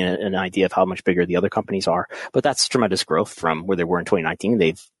give you an idea of how much bigger the other companies are. But that's tremendous growth from where they were in 2019.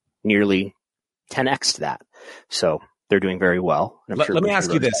 They've nearly 10x that. So they're doing very well. Let me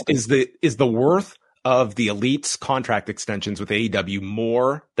ask you this. Is the worth of the Elite's contract extensions with AEW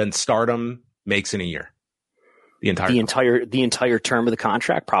more than Stardom makes in a year? The entire term of the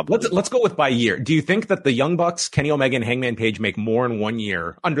contract, probably. Let's go with by year. Do you think that the Young Bucks, Kenny Omega, and Hangman Page make more in 1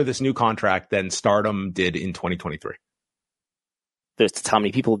 year under this new contract than Stardom did in 2023? There's how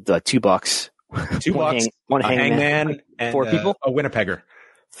many people? $2. One Hangman, and 4 people. A Winnipegger.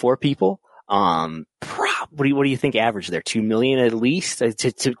 4 people. What do you think average there? 2 million at least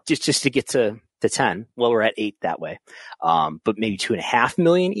just to get to 10. Well, we're at 8 that way. But maybe 2.5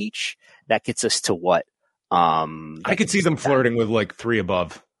 million each. That gets us to what? I could see them flirting with like 3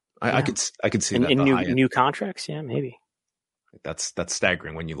 above. I could see that. In new contracts, yeah, maybe. That's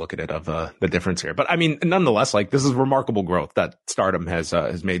staggering when you look at it of the difference here. But I mean, nonetheless, like this is remarkable growth that Stardom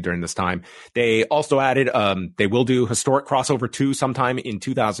has made during this time. They also added they will do Historic Crossover 2 sometime in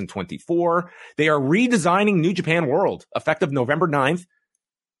 2024. They are redesigning New Japan World effective November 9th.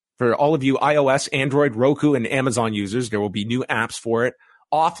 For all of you iOS, Android, Roku, and Amazon users, there will be new apps for it,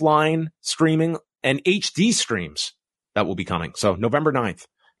 offline streaming, and HD streams that will be coming. So November 9th.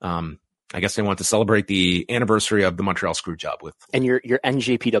 I guess they want to celebrate the anniversary of the Montreal Screwjob with. And your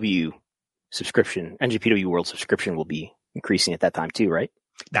NJPW subscription, NJPW World subscription will be increasing at that time too, right?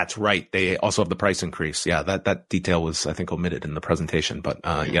 That's right. They also have the price increase. Yeah, that detail was, I think, omitted in the presentation. But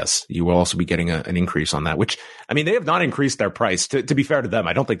yes, you will also be getting an increase on that, which, I mean, they have not increased their price. To be fair to them,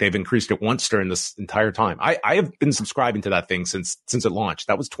 I don't think they've increased it once during this entire time. I have been subscribing to that thing since it launched.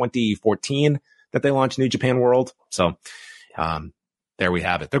 That was 2014 that they launched New Japan World. So there we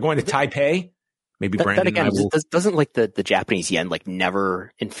have it. They're going to Taipei. Maybe Brandon again, and I will... doesn't like the Japanese yen like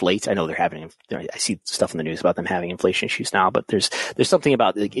never inflates. I know they're having. I see stuff in the news about them having inflation issues now, but there's something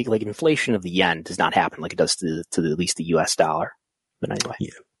about like inflation of the yen does not happen like it does to at least the U.S. dollar. But anyway, yeah.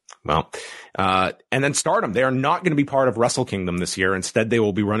 Well, and then Stardom. They are not going to be part of Wrestle Kingdom this year. Instead, they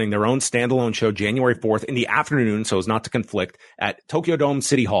will be running their own standalone show January 4th in the afternoon, so as not to conflict, at Tokyo Dome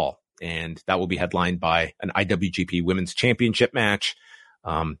City Hall, and that will be headlined by an IWGP Women's Championship match.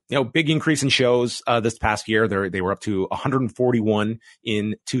 Big increase in shows, this past year. They were up to 141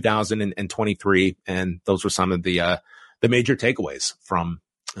 in 2023. And those were some of the major takeaways from,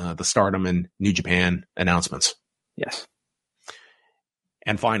 the Stardom and New Japan announcements. Yes.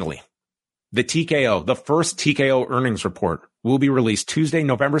 And finally, the TKO, the first TKO earnings report will be released Tuesday,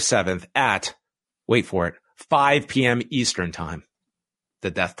 November 7th at, wait for it, 5 p.m. Eastern time,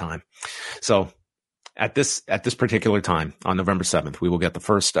 the death time. So, at this particular time on November 7th, we will get the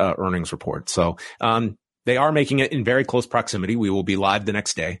first earnings report. So they are making it in very close proximity. We will be live the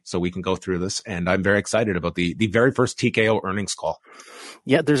next day, so we can go through this. And I'm very excited about the very first TKO earnings call.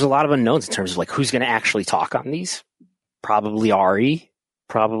 Yeah, there's a lot of unknowns in terms of like who's going to actually talk on these. Probably Ari,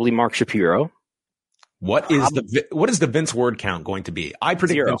 probably Mark Shapiro. What is the Vince word count going to be? I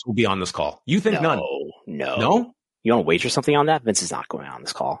predict 0. Vince will be on this call. You think none? No. You want to wager something on that? Vince is not going on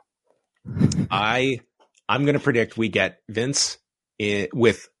this call. I'm going to predict we get Vince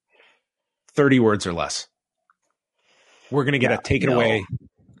with 30 words or less. We're going to get a take it away.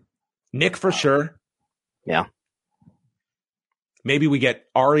 Nick for sure. Yeah. Maybe we get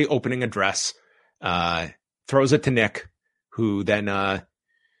Ari opening address, throws it to Nick, who then,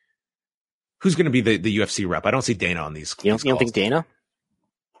 who's going to be the UFC rep? I don't see Dana on these. You don't think Dana?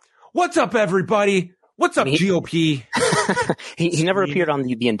 What's up, everybody? What's up, GOP? he never appeared on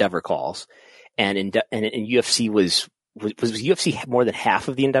the Endeavor calls. And in UFC was UFC more than half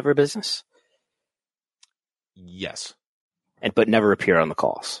of the Endeavor business? Yes. But never appeared on the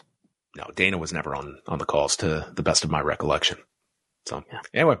calls. No, Dana was never on the calls to the best of my recollection. So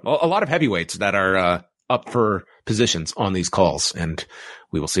Anyway, a lot of heavyweights that are up for positions on these calls, and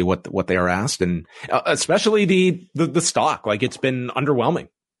we will see what they are asked, and especially the stock. Like, it's been underwhelming.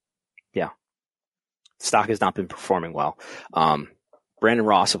 Yeah. Stock has not been performing well. Brandon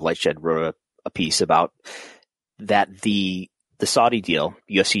Ross of Lightshed wrote a piece about that the Saudi deal,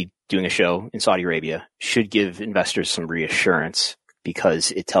 UFC doing a show in Saudi Arabia, should give investors some reassurance,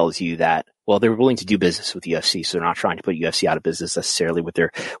 because it tells you that, well, they're willing to do business with UFC, so they're not trying to put UFC out of business necessarily with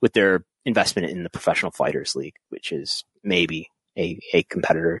their investment in the Professional Fighters League, which is maybe a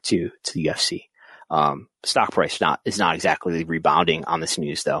competitor to the UFC. Stock price is not exactly rebounding on this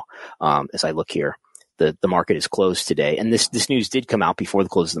news, though. As I look here, the market is closed today, and this news did come out before the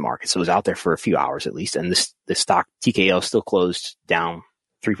close of the market, so it was out there for a few hours at least. And the stock TKO still closed down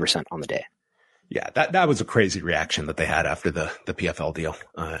 3% on the day. Yeah, that was a crazy reaction that they had after the PFL deal.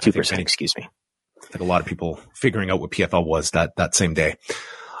 2%, excuse me. I think a lot of people figuring out what PFL was that same day.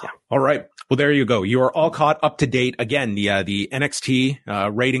 Yeah. All right. Well, there you go. You are all caught up to date. Again, the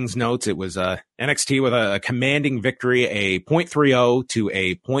NXT ratings notes. It was NXT with a commanding victory, a 0.30 to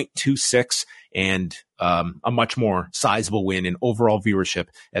a 0.26, and a much more sizable win in overall viewership,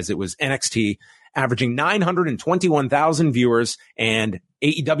 as it was NXT averaging 921,000 viewers and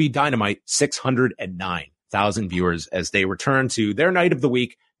AEW Dynamite 609,000 viewers, as they return to their night of the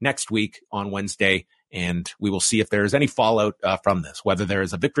week next week on Wednesday. And we will see if there's any fallout from this, whether there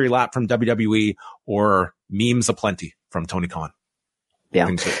is a victory lap from WWE or memes aplenty from Tony Khan. Yeah.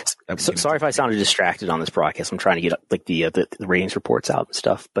 So, sorry if I sounded distracted on this broadcast. I'm trying to get like the ratings reports out and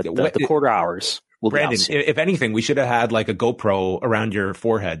stuff, but the quarter hours will Brandon, be out. If anything, we should have had like a GoPro around your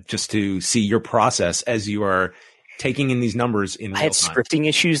forehead just to see your process as you are taking in these numbers in real time. I had scripting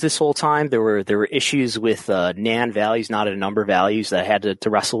issues this whole time. There were issues with NaN values, not a number values that I had to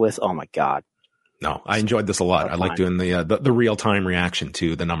wrestle with. Oh my God. No, I enjoyed this a lot. I like doing the real time reaction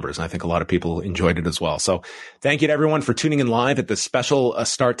to the numbers. And I think a lot of people enjoyed it as well. So thank you to everyone for tuning in live at this special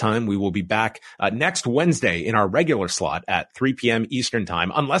start time. We will be back next Wednesday in our regular slot at 3 p.m. Eastern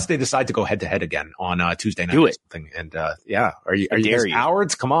time, unless they decide to go head to head again on Tuesday night. Do it. Or something. And are you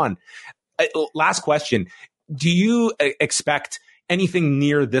cowards? Come on. Last question. Do you expect anything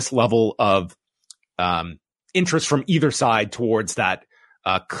near this level of interest from either side towards that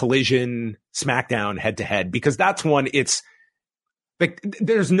Collision SmackDown head to head, because that's one it's like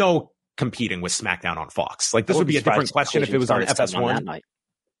there's no competing with SmackDown on Fox. Like this would be a different question if it was on FS1. On night.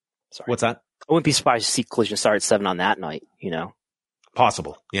 Sorry. What's that? I wouldn't be surprised to see Collision start at 7 on that night,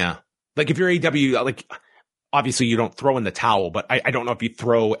 Possible. Yeah. Like if you're AW, like obviously you don't throw in the towel, but I don't know if you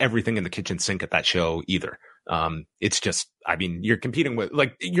throw everything in the kitchen sink at that show either. It's just, I mean, you're competing with,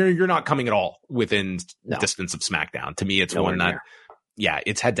 like, you're not coming at all within distance of SmackDown. To me, it's one that,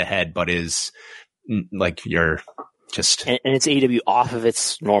 it's head to head, but is like you're just. And it's AW off of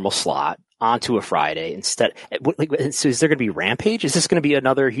its normal slot onto a Friday instead. So is there going to be Rampage? Is this going to be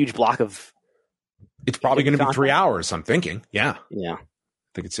another huge block of? It's probably going to be 3 hours, I'm thinking. Yeah. Yeah.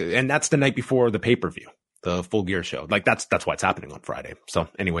 I think and that's the night before the pay-per-view, the Full Gear show. Like that's why it's happening on Friday. So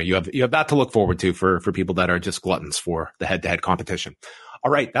anyway, you have that to look forward to for people that are just gluttons for the head-to-head competition.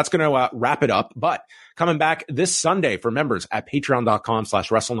 All right. That's going to wrap it up. But coming back this Sunday for members at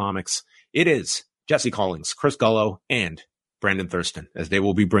patreon.com/WrestleNomics, it is Jesse Collins, Chris Gullo, and Brandon Thurston, as they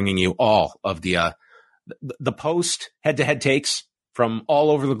will be bringing you all of the post head-to-head takes from all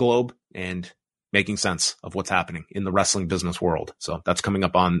over the globe and making sense of what's happening in the wrestling business world. So that's coming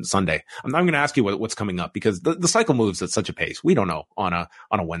up on Sunday. I'm not going to ask you what's coming up because the cycle moves at such a pace. We don't know on a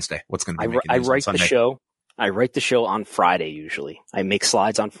Wednesday what's going to be making news on Sunday. I write the show on Friday usually. I make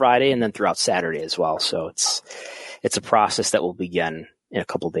slides on Friday and then throughout Saturday as well. So it's a process that will begin in a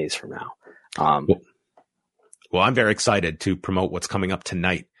couple of days from now. Well, I'm very excited to promote what's coming up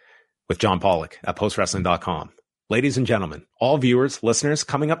tonight with John Pollock at postwrestling.com. Ladies and gentlemen, all viewers, listeners,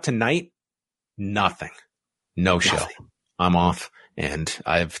 coming up tonight, nothing. No show. Nothing. I'm off and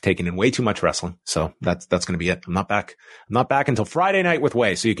I've taken in way too much wrestling. So that's going to be it. I'm not back until Friday night with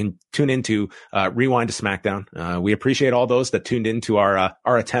Way. So you can tune into, Rewind to SmackDown. We appreciate all those that tuned into our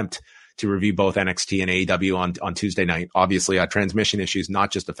attempt to review both NXT and AEW on Tuesday night. Obviously, transmission issues,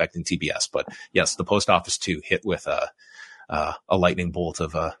 not just affecting TBS, but yes, the post office too hit with, a lightning bolt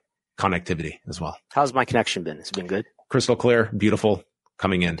of, connectivity as well. How's my connection been? It's been good. Crystal clear. Beautiful.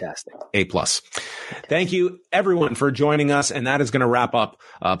 Coming in. Fantastic. A+. Thank you everyone for joining us. And that is going to wrap up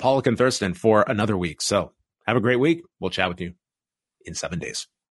Pollock and Thurston for another week. So have a great week. We'll chat with you in 7 days.